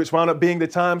days, which wound up being the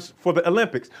times for the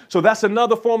Olympics. So that's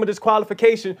another form of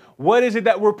disqualification. What is it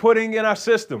that we're putting in our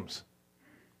systems?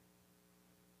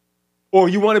 Or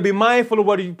you want to be mindful of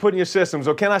what you put in your systems.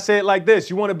 Or can I say it like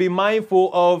this? You want to be mindful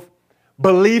of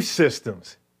belief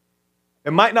systems.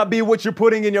 It might not be what you're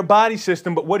putting in your body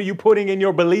system, but what are you putting in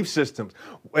your belief systems?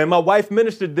 And my wife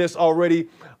ministered this already,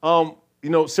 a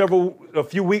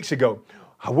few weeks ago.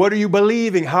 What are you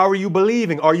believing? How are you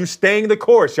believing? Are you staying the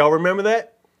course? Y'all remember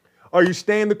that? Are you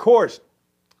staying the course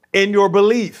in your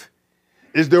belief?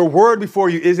 Is there a word before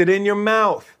you? Is it in your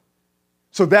mouth?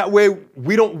 So that way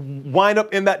we don't wind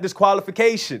up in that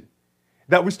disqualification,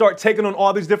 that we start taking on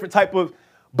all these different type of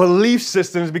belief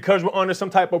systems because we're under some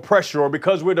type of pressure or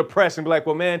because we're depressed and be like,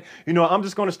 well, man, I'm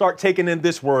just going to start taking in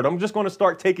this word. I'm just going to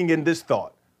start taking in this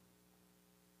thought.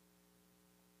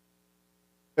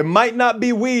 It might not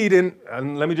be weed,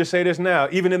 and let me just say this now,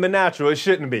 even in the natural, it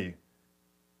shouldn't be.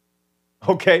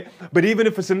 Okay, but even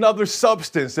if it's another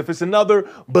substance, if it's another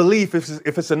belief,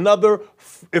 if it's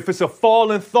a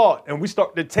fallen thought, and we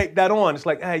start to take that on, it's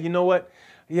like, hey, you know what?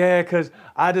 Yeah, because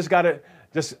I'm just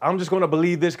going to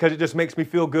believe this because it just makes me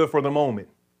feel good for the moment.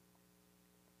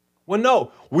 Well,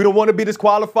 no, we don't want to be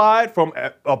disqualified from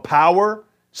a power,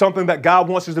 something that God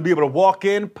wants us to be able to walk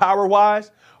in power-wise,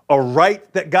 a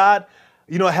right that God,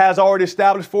 has already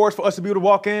established for us to be able to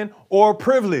walk in, or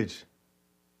privilege.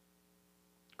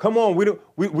 Come on, we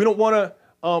don't want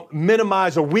to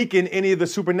minimize or weaken any of the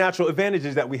supernatural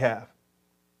advantages that we have.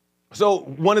 So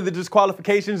one of the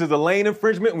disqualifications is a lane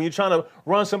infringement when you're trying to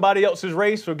run somebody else's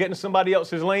race or get in somebody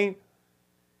else's lane.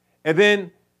 And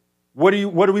then what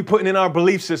are we putting in our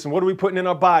belief system? What are we putting in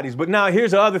our bodies? But now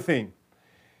here's the other thing.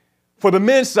 For the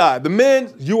men's side,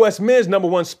 U.S. men's number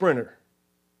 1 sprinter,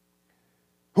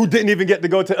 who didn't even get to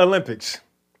go to Olympics.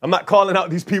 I'm not calling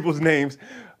out these people's names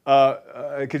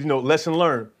because, lesson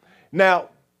learned. Now,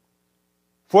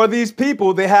 for these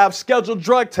people, they have scheduled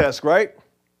drug tests, right?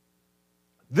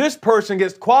 This person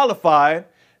gets qualified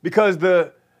because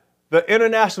the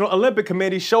International Olympic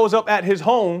Committee shows up at his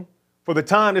home for the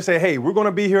time to say, hey, we're going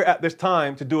to be here at this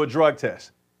time to do a drug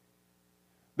test.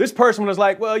 This person was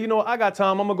like, well, I got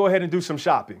time. I'm going to go ahead and do some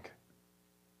shopping.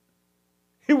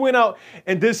 He went out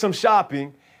and did some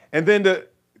shopping. And then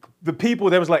the people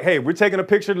that was like, hey, we're taking a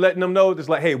picture, letting them know. It's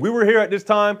like, hey, we were here at this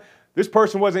time. This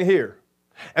person wasn't here.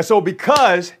 And so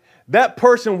because that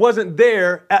person wasn't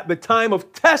there at the time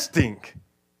of testing,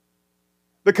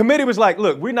 the committee was like,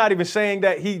 look, we're not even saying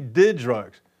that he did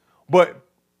drugs, but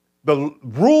the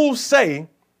rules say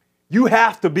you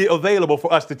have to be available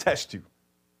for us to test you.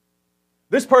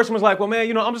 This person was like, well,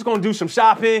 man, I'm just going to do some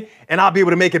shopping and I'll be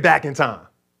able to make it back in time.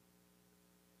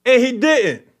 And he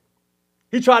didn't.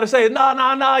 He tried to say, no,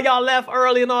 y'all left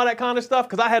early and all that kind of stuff,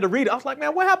 because I had to read it. I was like,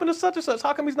 man, what happened to such and such?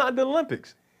 How come he's not in the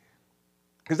Olympics?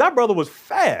 Because that brother was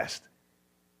fast.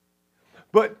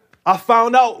 But I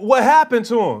found out what happened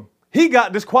to him. He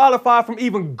got disqualified from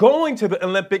even going to the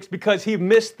Olympics because he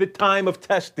missed the time of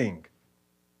testing.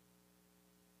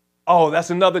 Oh, that's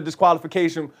another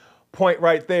disqualification point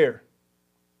right there.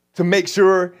 To make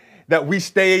sure that we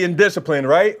stay in discipline,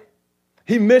 right?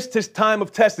 He missed his time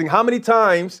of testing. How many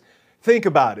times, think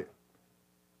about it,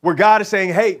 where God is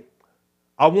saying, hey,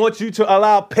 I want you to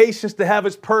allow patience to have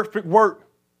its perfect work.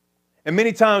 And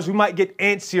many times we might get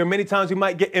antsy, or many times we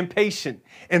might get impatient,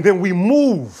 and then we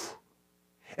move.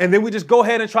 And then we just go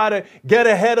ahead and try to get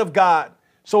ahead of God,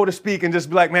 so to speak, and just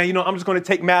be like, man, I'm just going to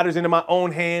take matters into my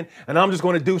own hand, and I'm just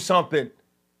going to do something.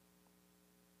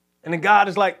 And then God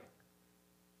is like,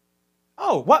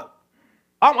 oh, what?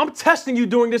 I'm testing you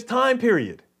during this time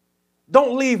period.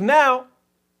 Don't leave now.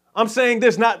 I'm saying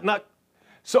this, not.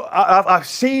 So I've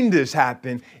seen this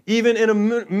happen, even in a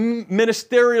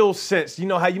ministerial sense. You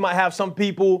know how you might have some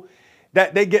people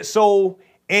that they get so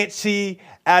antsy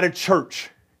at a church.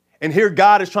 And here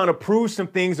God is trying to prove some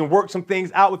things and work some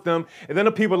things out with them. And then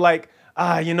the people are like,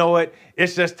 you know what?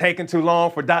 It's just taking too long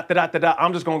for ...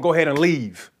 I'm just going to go ahead and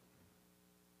leave.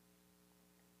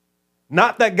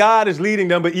 Not that God is leading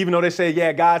them, but even though they say,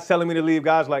 yeah, God's telling me to leave,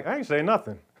 God's like, I ain't saying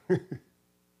nothing.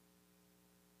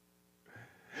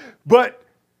 But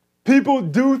people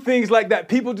do things like that.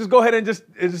 People just go ahead and just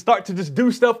start to just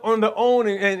do stuff on their own.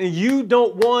 And you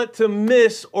don't want to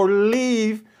miss or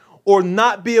leave or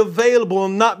not be available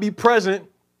and not be present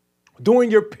during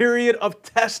your period of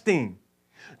testing,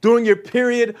 during your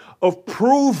period of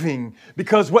proving,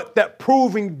 because what that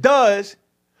proving does,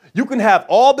 you can have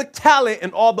all the talent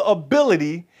and all the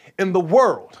ability in the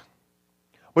world.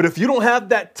 But if you don't have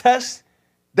that test,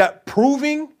 that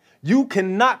proving, you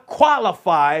cannot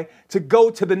qualify to go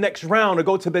to the next round or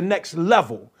go to the next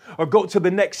level or go to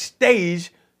the next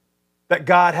stage that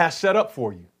God has set up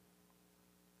for you.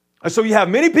 And so you have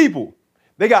many people,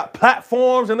 they got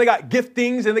platforms and they got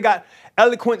giftings and they got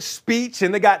eloquent speech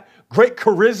and they got great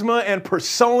charisma and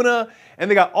persona and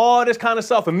they got all this kind of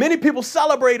stuff. And many people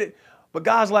celebrate it, but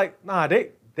God's like, nah, they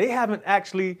haven't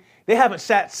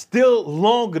sat still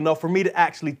long enough for me to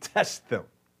actually test them,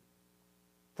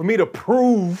 for me to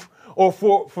prove or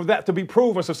for that to be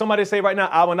proven. So somebody say right now,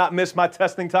 I will not miss my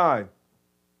testing time.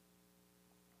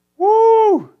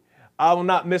 Woo! I will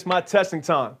not miss my testing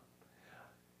time.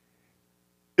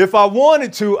 If I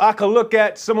wanted to, I could look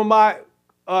at some of my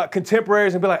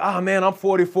contemporaries and be like, man, I'm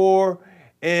 44.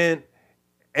 And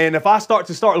if I start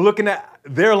looking at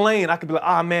their lane, I could be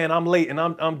like, man, I'm late and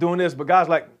I'm doing this. But God's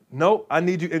like, nope, I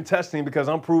need you in testing because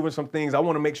I'm proving some things. I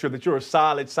want to make sure that you're a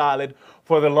solid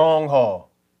for the long haul,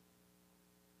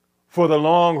 for the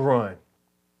long run.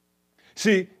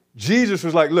 See, Jesus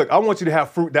was like, look, I want you to have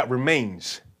fruit that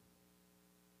remains.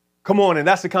 Come on, and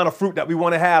that's the kind of fruit that we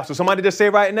want to have. So somebody just say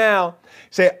right now,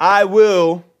 say, I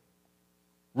will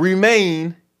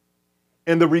remain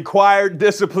in the required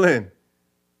discipline.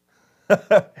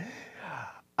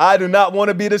 I do not want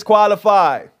to be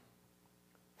disqualified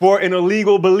for an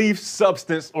illegal belief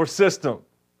substance or system,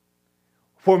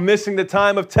 for missing the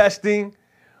time of testing,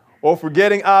 or for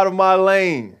getting out of my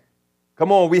lane.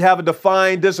 Come on, we have a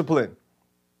defined discipline.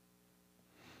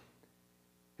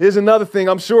 Here's another thing.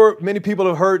 I'm sure many people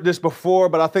have heard this before,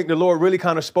 but I think the Lord really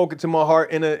kind of spoke it to my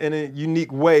heart in a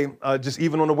unique way, just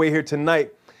even on the way here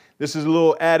tonight. This is a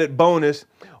little added bonus,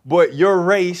 but your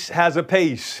race has a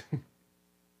pace.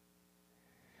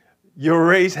 Your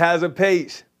race has a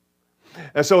pace.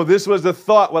 And so this was the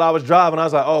thought when I was driving. I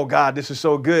was like, oh, God, this is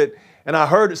so good. And I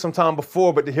heard it sometime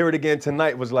before, but to hear it again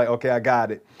tonight was like, okay, I got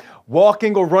it.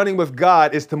 Walking or running with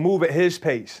God is to move at his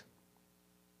pace.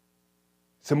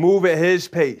 To move at his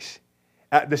pace,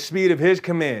 at the speed of his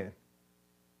command.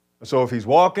 So if he's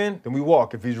walking, then we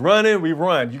walk. If he's running, we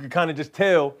run. You can kind of just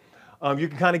tell. You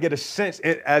can kind of get a sense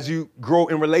as you grow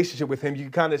in relationship with him. You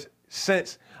can kind of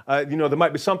sense, there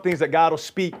might be some things that God will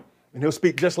speak, and he'll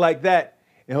speak just like that.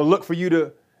 And he'll look for you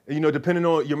to, depending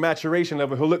on your maturation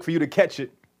level, he'll look for you to catch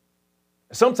it.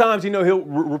 Sometimes, he'll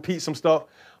repeat some stuff,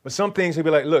 but some things he'll be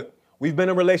like, look, we've been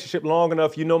in a relationship long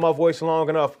enough. You know my voice long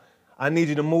enough. I need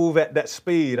you to move at that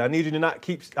speed. I need you to not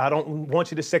I don't want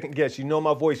you to second guess. You know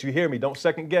my voice. You hear me. Don't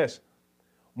second guess.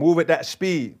 Move at that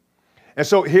speed. And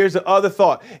so here's the other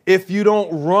thought. If you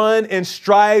don't run and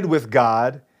stride with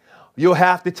God, you'll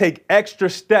have to take extra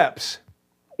steps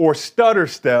or stutter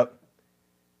step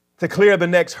to clear the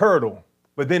next hurdle.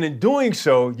 But then in doing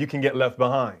so, you can get left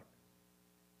behind.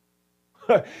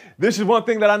 This is one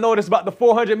thing that I noticed about the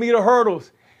 400-meter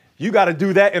hurdles. You got to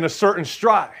do that in a certain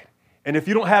stride. And if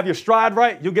you don't have your stride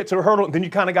right, you'll get to the hurdle, and then you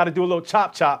kind of got to do a little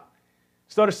chop, chop.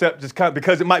 Stutter step just kind of,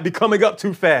 because it might be coming up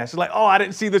too fast. It's like, oh, I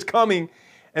didn't see this coming.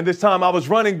 And this time I was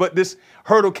running, but this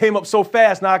hurdle came up so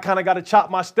fast. Now I kind of got to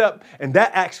chop my step. And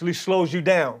that actually slows you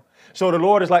down. So the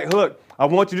Lord is like, look, I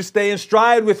want you to stay in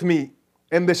stride with me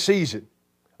in this season.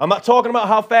 I'm not talking about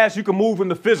how fast you can move in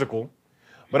the physical,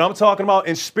 but I'm talking about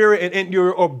in spirit and in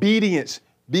your obedience.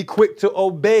 Be quick to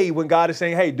obey when God is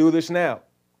saying, hey, do this now.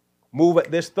 Move at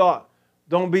this thought.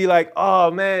 Don't be like,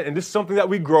 oh, man. And this is something that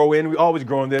we grow in. We always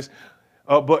grow in this.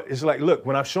 But it's like, look,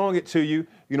 when I'm showing it to you,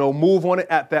 move on it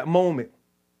at that moment.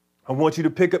 I want you to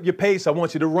pick up your pace. I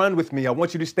want you to run with me. I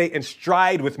want you to stay in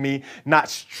stride with me, not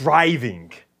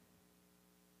striving.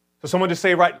 So someone just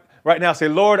say right now, say,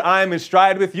 Lord, I am in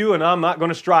stride with you, and I'm not going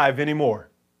to strive anymore.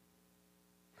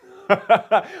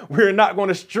 We're not going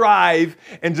to strive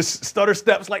and just stutter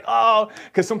steps like, oh,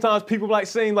 because sometimes people like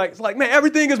saying, like, it's like, man,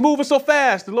 everything is moving so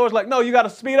fast. The Lord's like, no, you got to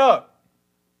speed up.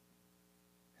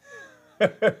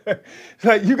 It's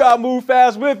like, you got to move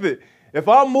fast with it. If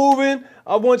I'm moving,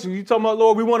 I want you talking about,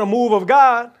 Lord, we want to move of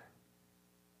God.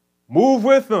 Move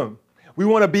with them. We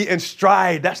want to be in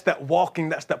stride. That's that walking.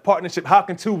 That's that partnership. How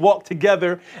can two walk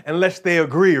together unless they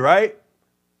agree, right?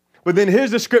 But then here's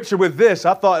the scripture with this.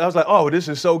 I was like, oh, this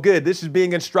is so good. This is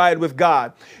being in stride with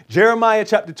God. Jeremiah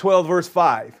chapter 12, verse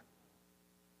 5.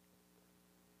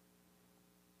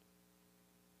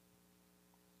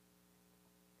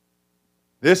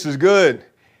 This is good.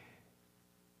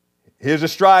 Here's a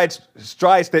stride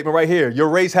statement right here. Your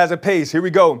race has a pace. Here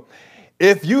we go.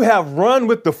 If you have run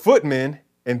with the footmen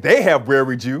and they have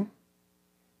wearied you,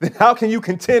 then how can you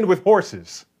contend with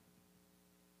horses?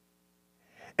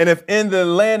 And if in the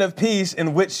land of peace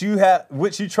in which you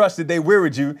trusted they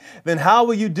wearied you, then how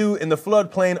will you do in the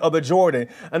floodplain of the Jordan?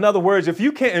 In other words, if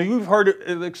you can't, and you've heard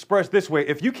it expressed this way,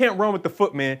 if you can't run with the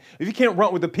footmen, if you can't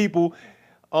run with the people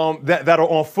that are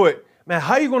on foot, man,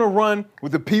 how are you going to run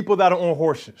with the people that are on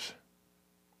horses?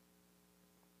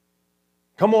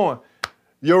 Come on.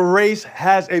 Your race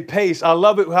has a pace. I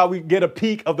love it how we get a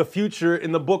peek of the future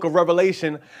in the book of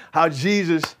Revelation, how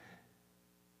Jesus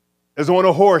is on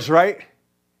a horse, right?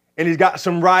 And he's got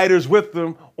some riders with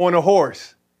him on a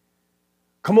horse.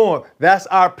 Come on, that's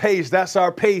our pace. That's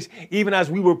our pace. Even as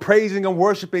we were praising and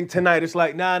worshiping tonight, it's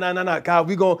like, nah. God,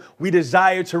 we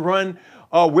desire to run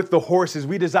with the horses.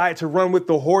 We desire to run with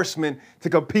the horsemen, to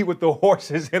compete with the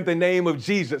horses in the name of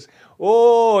Jesus.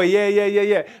 Oh,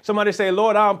 yeah. Somebody say,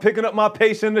 Lord, I'm picking up my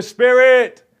pace in the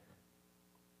spirit.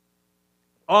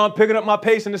 Oh, I'm picking up my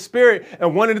pace in the spirit.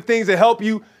 And one of the things that help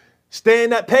you stay in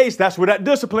that pace, that's where that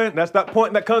discipline, that's that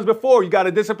point that comes before. You got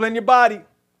to discipline your body.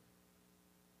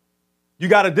 You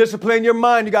got to discipline your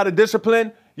mind. You got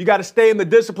to stay in the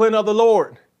discipline of the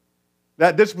Lord.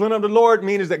 That discipline of the Lord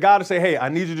means that God will say, hey, I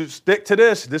need you to stick to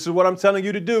this. This is what I'm telling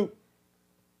you to do.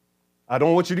 I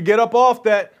don't want you to get up off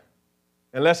that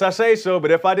unless I say so.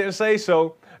 But if I didn't say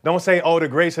so, don't say, oh, the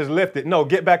grace has lifted. No,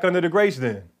 get back under the grace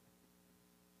then.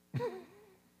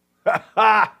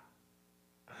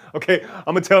 Okay,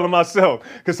 I'm going to tell them myself.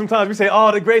 Because sometimes we say,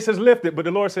 oh, the grace has lifted. But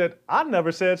the Lord said, I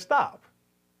never said stop.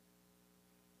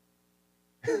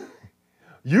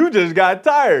 You just got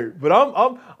tired. But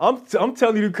I'm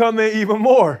telling you to come in even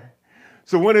more.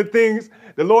 So one of the things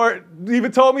the Lord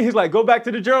even told me, he's like, go back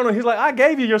to the journal. He's like, I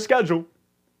gave you your schedule.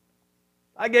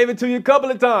 I gave it to you a couple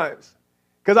of times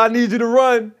because I need you to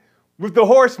run with the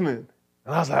horsemen.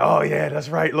 And I was like, oh, yeah, that's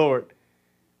right, Lord.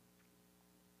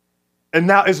 And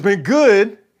now it's been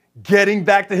good getting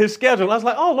back to his schedule. And I was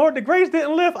like, oh, Lord, the grace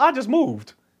didn't lift. I just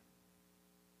moved.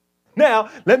 Now,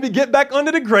 let me get back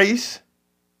under the grace.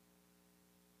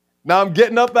 Now I'm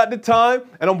getting up at the time,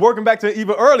 and I'm working back to an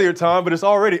even earlier time, but it's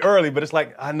already early. But it's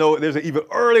like, I know there's an even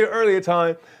earlier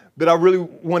time that I really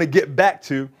want to get back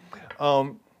to.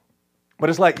 But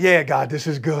it's like, yeah, God, this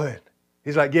is good.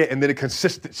 He's like, yeah, and then the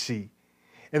consistency.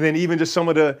 And then even just some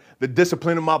of the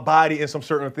discipline of my body and some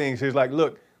certain things. He's like,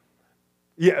 look,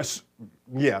 yes,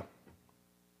 yeah.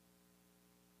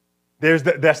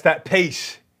 That's that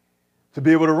pace to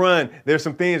be able to run. There's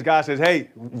some things God says,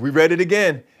 hey, we read it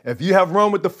again. If you have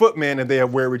run with the footmen and they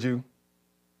have wearied you,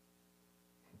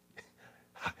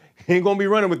 he ain't going to be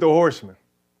running with the horsemen.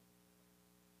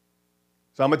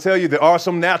 So I'm going to tell you, there are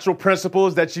some natural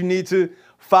principles that you need to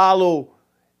follow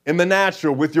in the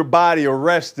natural with your body, or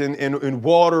rest in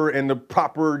water and the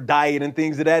proper diet and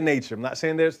things of that nature. I'm not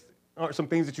saying there's aren't some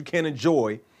things that you can't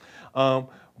enjoy,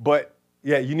 but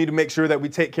yeah, you need to make sure that we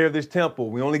take care of this temple.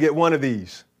 We only get one of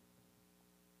these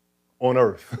on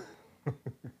earth.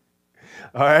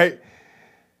 All right,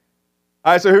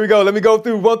 so here we go. Let me go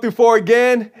through 1 through 4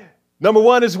 again. Number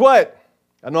 1 is what?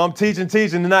 I know I'm teaching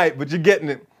tonight, but you're getting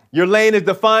it. Your lane is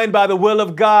defined by the will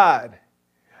of God.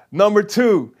 Number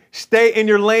 2, stay in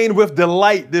your lane with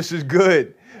delight. This is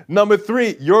good. Number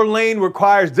 3, your lane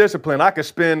requires discipline. I could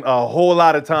spend a whole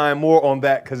lot of time more on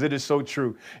that because it is so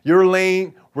true. Your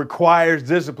lane requires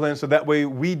discipline so that way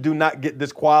we do not get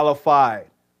disqualified.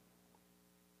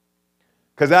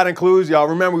 Because that includes, y'all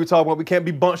remember we talked about we can't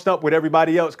be bunched up with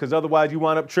everybody else because otherwise you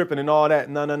wind up tripping and all that.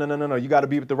 No. You got to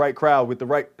be with the right crowd, with the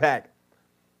right pack.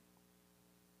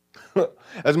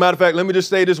 As a matter of fact, let me just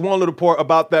say this one little part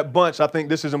about that bunch. I think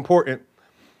this is important.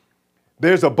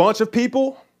 There's a bunch of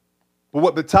people, but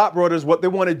what the top runners, what they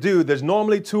want to do, there's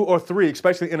normally 2 or 3,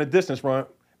 especially in a distance run,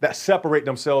 that separate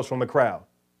themselves from the crowd.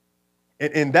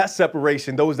 And in that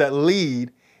separation, those that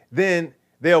lead, then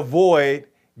they avoid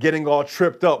getting all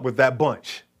tripped up with that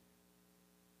bunch.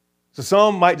 So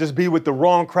some might just be with the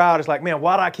wrong crowd. It's like, man,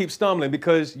 why do I keep stumbling?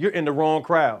 Because you're in the wrong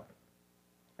crowd.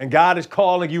 And God is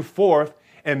calling you forth.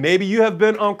 And maybe you have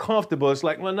been uncomfortable. It's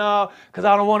like, well, no, because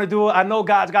I don't want to do it. I know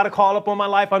God's got a call up on my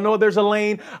life. I know there's a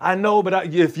lane. I know,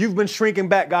 but if you've been shrinking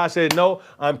back, God said, no,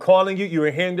 I'm calling you.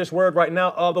 You're hearing this word right now.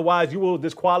 Otherwise, you will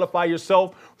disqualify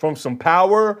yourself from some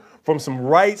power, from some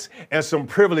rights, and some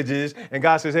privileges. And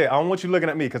God says, hey, I don't want you looking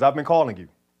at me because I've been calling you.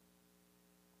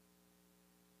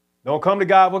 Don't come to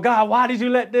God, well, God, why did you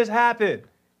let this happen?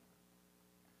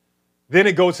 Then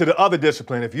it goes to the other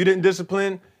discipline. If you didn't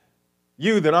discipline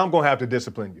you, then I'm going to have to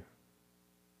discipline you.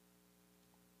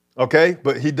 Okay?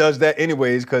 But he does that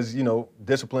anyways because,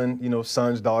 discipline,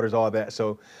 sons, daughters, all that.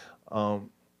 So,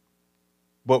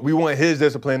 but we want his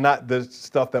discipline, not the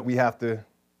stuff that we have to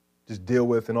just deal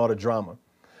with and all the drama.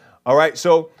 All right?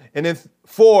 So, and then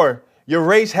 4, your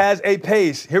race has a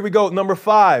pace. Here we go. Number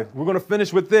 5. We're going to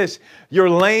finish with this. Your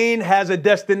lane has a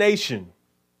destination.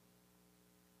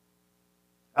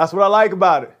 That's what I like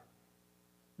about it.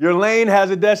 Your lane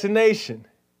has a destination.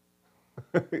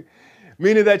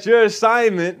 Meaning that your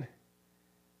assignment,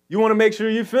 you want to make sure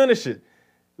you finish it.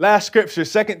 Last scripture,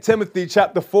 2 Timothy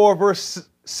chapter 4, verse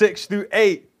 6 through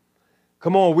 8.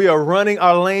 Come on, we are running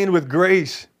our lane with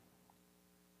grace.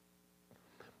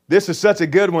 This is such a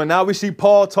good one. Now we see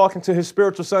Paul talking to his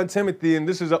spiritual son, Timothy, and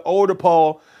this is an older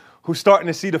Paul who's starting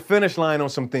to see the finish line on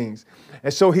some things.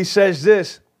 And so he says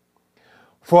this,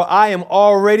 for I am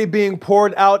already being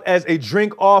poured out as a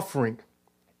drink offering,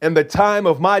 and the time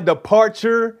of my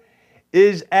departure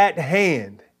is at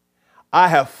hand. I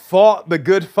have fought the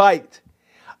good fight.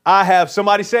 I have,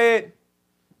 somebody say it,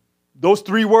 those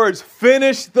 3 words,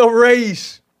 finish the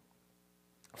race.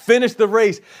 Finish the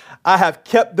race. I have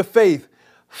kept the faith.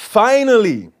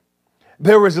 Finally,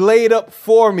 there was laid up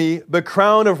for me the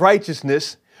crown of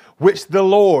righteousness, which the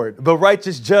Lord, the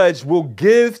righteous judge, will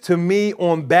give to me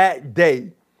on that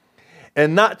day.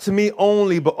 And not to me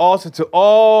only, but also to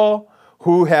all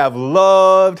who have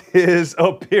loved his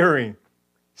appearing.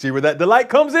 See where that delight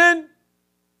comes in?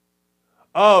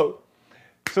 Oh,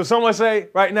 so someone say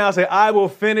right now, say, I will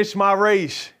finish my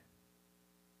race.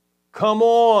 Come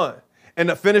on. And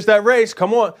to finish that race,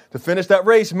 come on. To finish that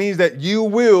race means that you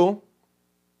will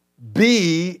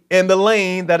be in the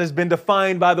lane that has been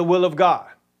defined by the will of God.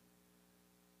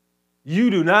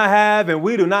 You do not have, and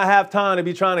we do not have time to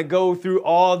be trying to go through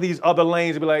all these other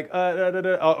lanes and be like,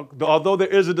 although there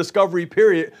is a discovery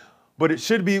period, but it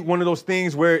should be one of those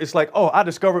things where it's like, oh, I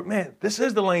discovered, man, this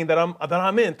is the lane that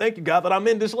I'm in. Thank you, God, that I'm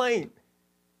in this lane.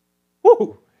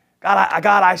 Woo! God,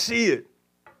 I see it.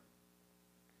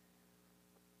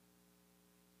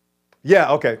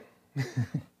 Yeah, okay.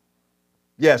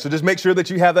 Yeah, so just make sure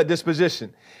that you have that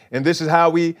disposition. And this is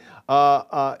how we,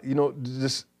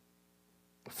 just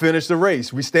finish the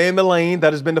race. We stay in the lane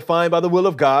that has been defined by the will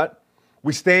of God.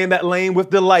 We stay in that lane with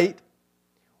delight.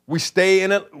 We stay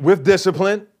in it with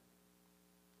discipline.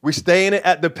 We stay in it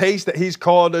at the pace that he's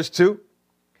called us to.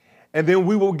 And then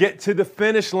we will get to the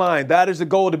finish line. That is the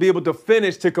goal, to be able to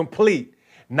finish, to complete,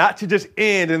 not to just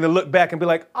end and then look back and be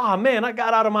like, oh man, I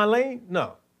got out of my lane.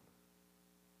 No,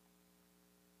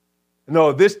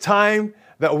 this time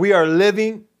that we are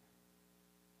living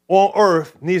on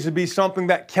earth needs to be something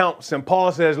that counts. And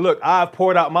Paul says, look, I've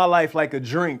poured out my life like a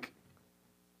drink.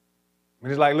 And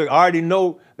he's like, look, I already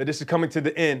know that this is coming to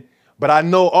the end, but I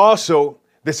know also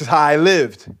this is how I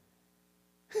lived.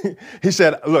 He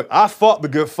said, look, I fought the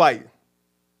good fight.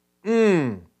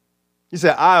 He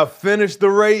said, I have finished the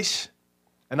race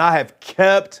and I have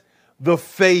kept the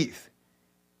faith.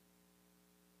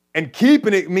 And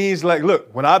keeping it means like,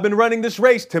 look, when I've been running this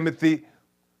race, Timothy,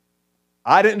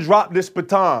 I didn't drop this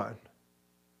baton.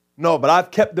 No, but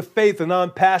I've kept the faith and now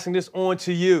I'm passing this on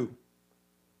to you.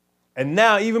 And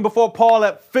now, even before Paul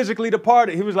had physically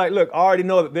departed, he was like, look, I already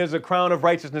know that there's a crown of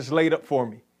righteousness laid up for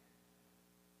me.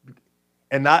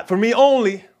 And not for me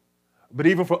only, but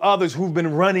even for others who've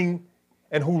been running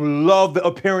and who love the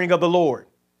appearing of the Lord.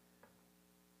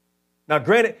 Now,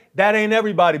 granted, that ain't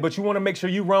everybody, but you want to make sure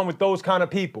you run with those kind of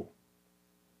people.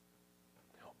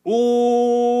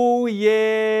 Oh,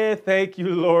 yeah, thank you,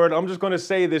 Lord. I'm just going to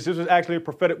say this. This was actually a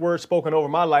prophetic word spoken over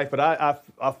my life, but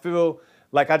I feel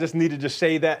like I just need to just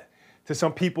say that to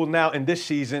some people now in this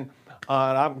season.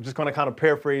 I'm just going to kind of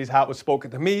paraphrase how it was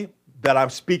spoken to me, that I'm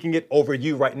speaking it over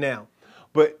you right now.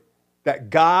 But that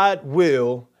God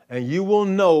will, and you will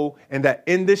know, and that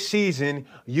in this season,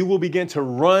 you will begin to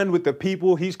run with the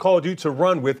people he's called you to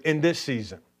run with in this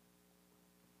season.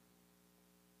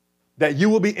 That you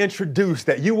will be introduced,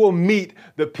 that you will meet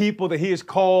the people that he has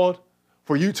called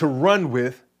for you to run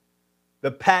with,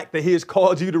 the pack that he has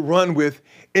called you to run with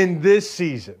in this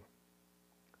season.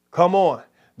 Come on.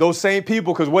 Those same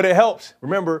people, because what it helps,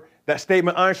 remember that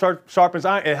statement, iron sharpens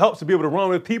iron, it helps to be able to run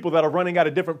with people that are running at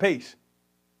a different pace.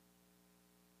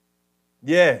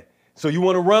 Yeah. So you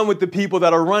want to run with the people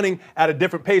that are running at a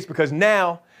different pace, because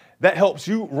now that helps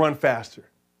you run faster.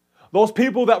 Those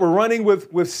people that were running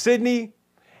with Sydney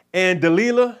and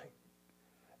Delilah,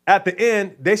 at the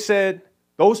end, they said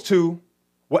those two,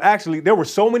 well, actually, there were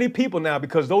so many people now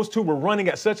because those two were running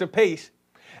at such a pace,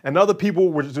 and other people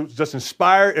were just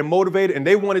inspired and motivated, and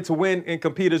they wanted to win and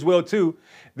compete as well, too.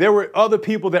 There were other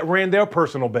people that ran their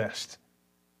personal best.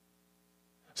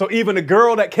 So even the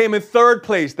girl that came in third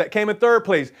place,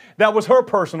 that was her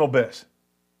personal best.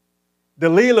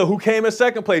 Delilah, who came in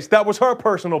second place, that was her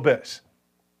personal best.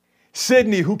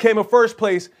 Sydney, who came in first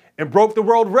place and broke the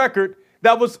world record,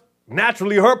 that was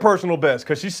naturally her personal best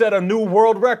because she set a new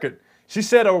world record. She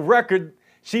set a record.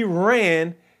 She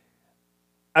ran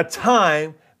a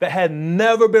time that had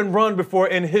never been run before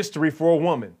in history for a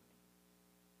woman.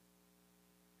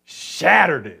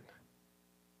 Shattered it.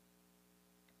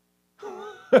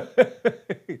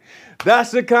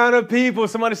 That's the kind of people.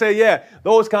 Somebody say, yeah,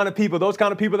 those kind of people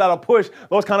that'll push,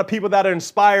 those kind of people that are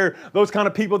inspired, those kind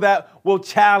of people that will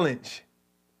challenge.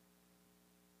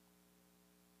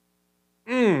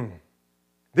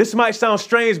 This might sound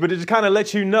strange, but it just kind of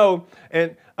lets you know,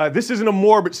 and this isn't a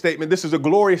morbid statement, this is a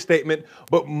glorious statement,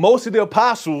 but most of the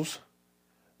apostles,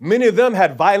 many of them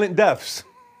had violent deaths.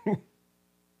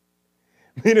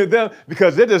 Many of them,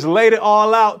 because they just laid it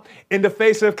all out in the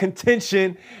face of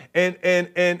contention and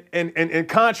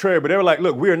contrary. But they were like,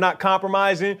 look, we are not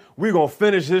compromising. We're going to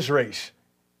finish this race.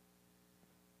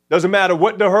 Doesn't matter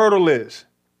what the hurdle is.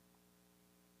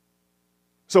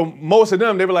 So most of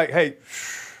them, they were like, hey,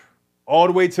 all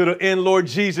the way to the end, Lord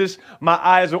Jesus, my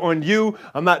eyes are on you.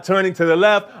 I'm not turning to the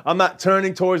left. I'm not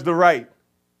turning towards the right.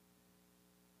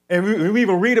 And we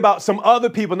even read about some other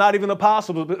people, not even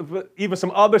apostles, but even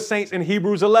some other saints in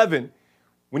Hebrews 11.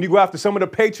 When you go after some of the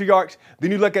patriarchs,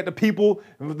 then you look at the people,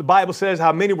 the Bible says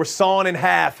how many were sawn in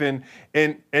half, and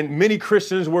many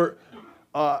Christians were,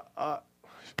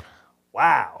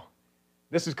 wow.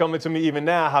 This is coming to me even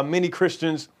now, how many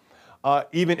Christians,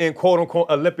 even in quote unquote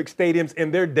Olympic stadiums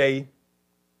in their day,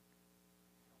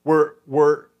 were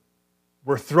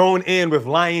thrown in with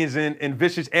lions and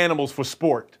vicious animals for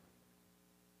sport.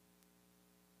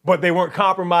 But they weren't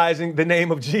compromising the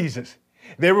name of Jesus.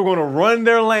 They were going to run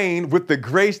their lane with the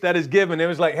grace that is given. It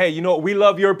was like, hey, you know what? We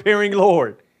love your appearing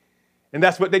Lord. And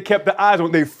that's what they kept their eyes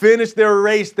on. They finished their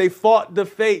race. They fought the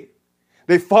faith.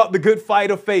 They fought the good fight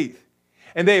of faith.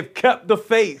 And they have kept the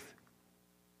faith.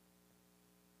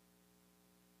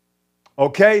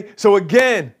 Okay? So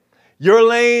again, your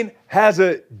lane has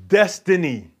a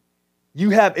destiny.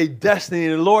 You have a destiny.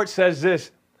 And the Lord says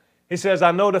this. He says, I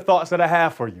know the thoughts that I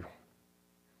have for you.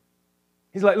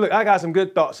 He's like, look, I got some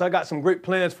good thoughts. I got some great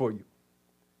plans for you.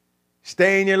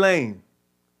 Stay in your lane.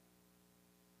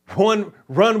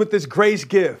 Run with this grace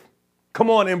gift. Come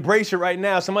on, embrace it right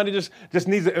now. Somebody just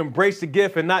needs to embrace the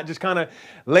gift and not just kind of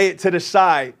lay it to the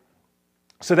side.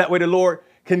 So that way the Lord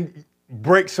can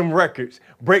break some records,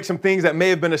 break some things that may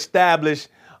have been established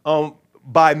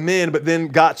by men, but then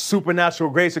God's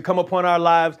supernatural grace to come upon our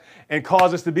lives and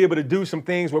cause us to be able to do some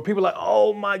things where people are like,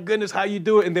 oh my goodness, how you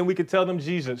do it? And then we can tell them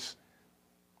Jesus.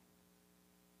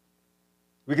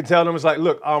 We can tell them, it's like,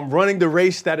 look, I'm running the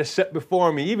race that is set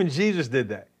before me. Even Jesus did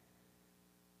that.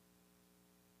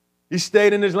 He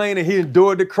stayed in his lane and he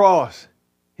endured the cross.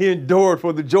 He endured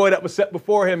for the joy that was set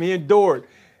before him. He endured.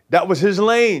 That was his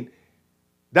lane.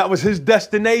 That was his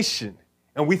destination.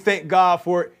 And we thank God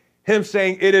for him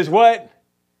saying, it is what?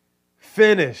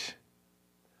 Finished.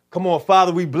 Come on,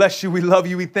 Father, we bless you. We love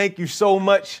you. We thank you so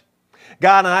much.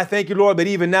 God, and I thank you, Lord, that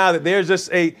even now that there's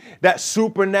just that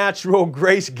supernatural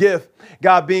grace gift,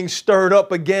 God, being stirred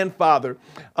up again, Father,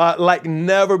 like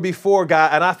never before,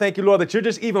 God. And I thank you, Lord, that you're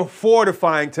just even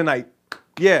fortifying tonight.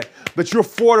 Yeah, but you're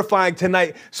fortifying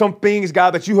tonight some things,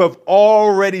 God, that you have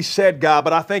already said, God.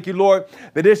 But I thank you, Lord,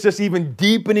 that it's just even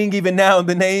deepening even now in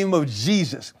the name of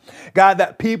Jesus. God,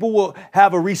 that people will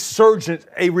have a resurgence,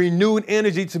 a renewed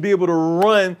energy to be able to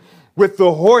run with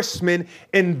the horsemen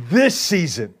in this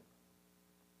season.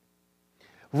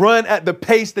 Run at the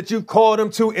pace that you've called them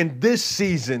to in this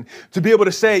season, to be able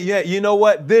to say, yeah, you know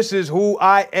what? This is who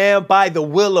I am by the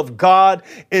will of God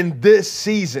in this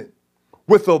season.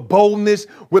 With a boldness,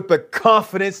 with the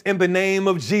confidence in the name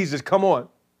of Jesus. Come on.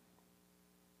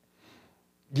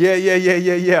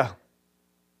 Yeah.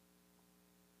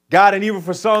 God, and even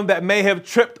for some that may have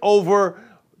tripped over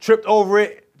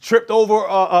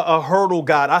a hurdle,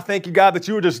 God, I thank you, God, that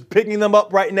you are just picking them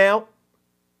up right now.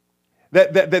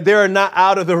 That they're not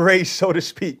out of the race, so to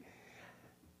speak.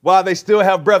 While they still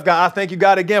have breath, God, I thank you,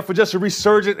 God, again, for just a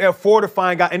resurgence and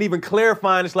fortifying, God, and even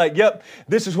clarifying. It's like, yep,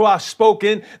 this is who I've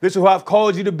spoken. This is who I've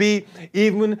called you to be.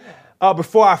 Even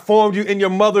before I formed you in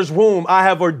your mother's womb, I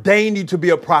have ordained you to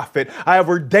be a prophet. I have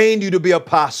ordained you to be an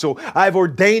apostle. I have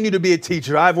ordained you to be a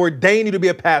teacher. I have ordained you to be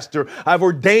a pastor. I have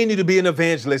ordained you to be an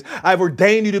evangelist. I have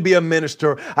ordained you to be a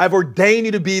minister. I have ordained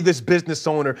you to be this business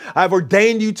owner. I have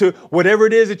ordained you to whatever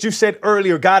it is that you said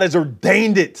earlier. God has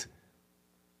ordained it.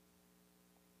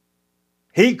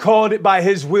 He called it by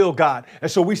his will, God.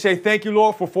 And so we say, thank you,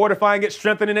 Lord, for fortifying it,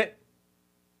 strengthening it.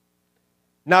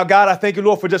 Now, God, I thank you,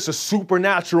 Lord, for just a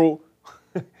supernatural,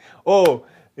 God,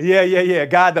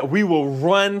 that we will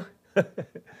run,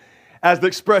 as the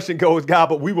expression goes, God,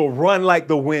 but we will run like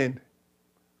the wind.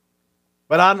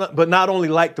 But not only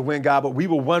like the wind, God, but we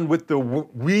will run with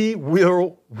we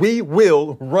will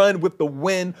run with the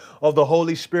wind of the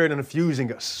Holy Spirit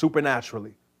infusing us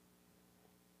supernaturally.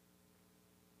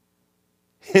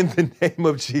 In the name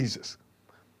of Jesus.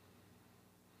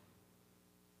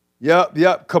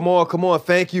 Yep. Come on.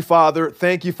 Thank you, Father.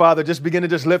 Thank you, Father. Just begin to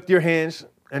just lift your hands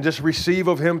and just receive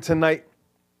of him tonight.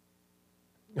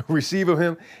 Receive of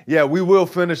him. Yeah, we will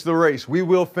finish the race. We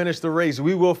will finish the race.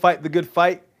 We will fight the good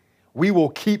fight. We will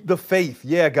keep the faith.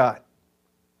 Yeah, God.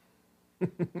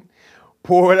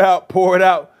 Pour it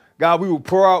out. God, we will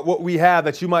pour out what we have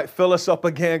that you might fill us up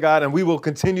again, God, and we will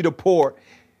continue to pour.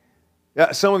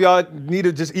 Yeah, some of y'all need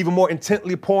to just even more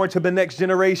intently pour into the next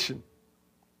generation.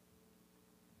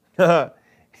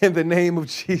 In the name of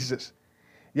Jesus.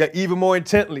 Yeah, even more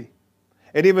intently.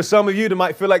 And even some of you that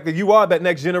might feel like that you are that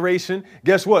next generation.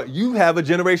 Guess what? You have a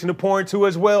generation to pour into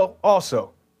as well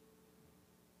also.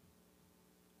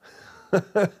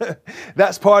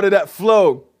 That's part of that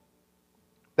flow.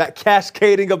 That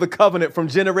cascading of the covenant from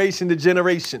generation to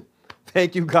generation.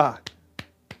 Thank you, God.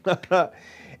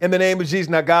 In the name of Jesus.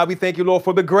 Now, God, we thank you, Lord,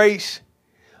 for the grace,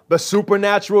 the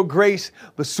supernatural grace,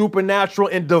 the supernatural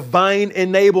and divine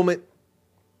enablement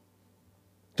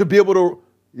to be able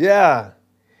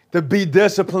to be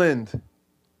disciplined,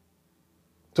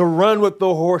 to run with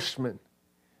the horsemen,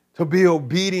 to be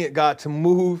obedient, God, to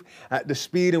move at the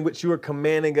speed in which you are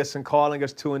commanding us and calling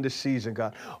us to in this season,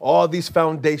 God. All these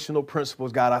foundational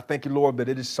principles, God, I thank you, Lord, that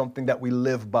it is something that we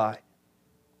live by.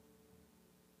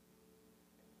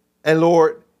 And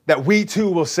Lord, that we too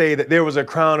will say that there was a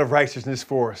crown of righteousness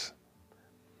for us.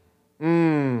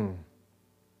 A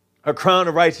crown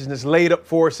of righteousness laid up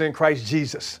for us in Christ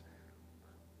Jesus.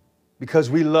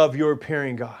 Because we love your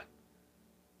appearing, God.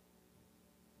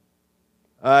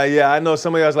 I know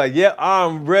some of you guys like, yeah,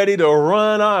 I'm ready to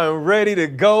run. I'm ready to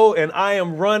go. And I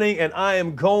am running and I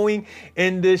am going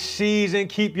in this season.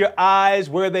 Keep your eyes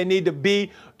where they need to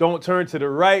be. Don't turn to the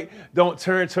right. Don't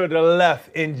turn to the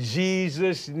left. In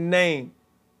Jesus' name.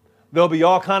 There'll be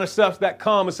all kind of stuff that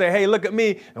come and say, hey, look at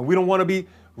me. And we don't want to be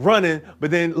running,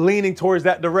 but then leaning towards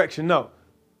that direction. No.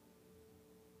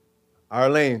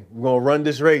 Arlene, we're going to run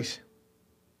this race.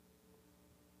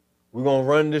 We're going to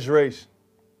run this race.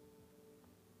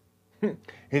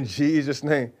 In Jesus'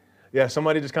 name. Yeah,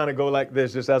 somebody just kind of go like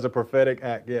this, just as a prophetic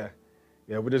act. Yeah,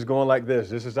 we're just going like this.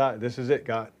 This is it,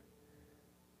 God.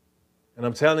 And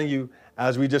I'm telling you,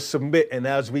 as we just submit and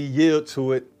as we yield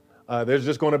to it, there's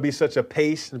just going to be such a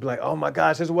pace and be like, oh my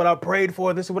gosh, this is what I prayed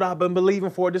for. This is what I've been believing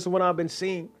for. This is what I've been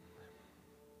seeing.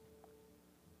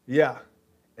 Yeah.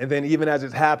 And then even as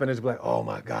it's happened, it's like, oh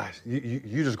my gosh,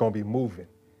 you're just going to be moving.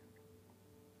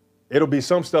 It'll be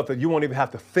some stuff that you won't even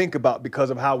have to think about because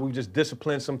of how we just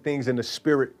discipline some things in the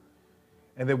spirit.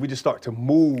 And then we just start to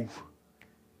move.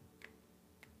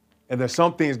 And there's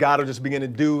some things God will just begin to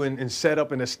do and set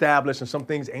up and establish. And some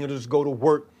things angels just go to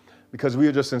work because we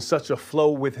are just in such a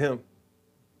flow with him.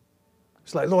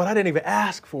 It's like, Lord, I didn't even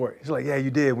ask for it. It's like, yeah, you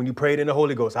did. When you prayed in the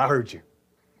Holy Ghost, I heard you.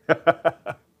 It's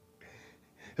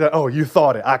like, oh, you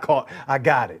thought it. I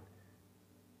got it.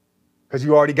 because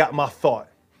you already got my thought.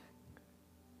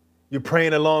 You're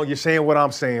praying along. You're saying what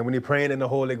I'm saying when you're praying in the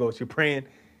Holy Ghost. You're praying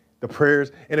the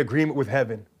prayers in agreement with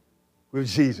heaven, with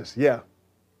Jesus. Yeah.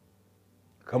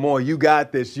 Come on, you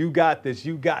got this. You got this.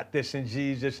 You got this in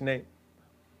Jesus' name.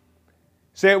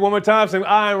 Say it one more time. Say,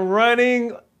 I am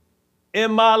running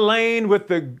in my lane with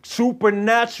the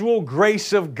supernatural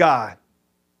grace of God.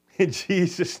 In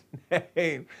Jesus'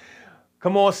 name.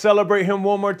 Come on, celebrate him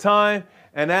one more time.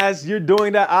 And as you're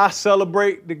doing that, I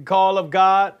celebrate the call of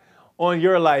God on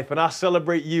your life. And I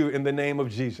celebrate you in the name of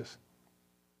Jesus.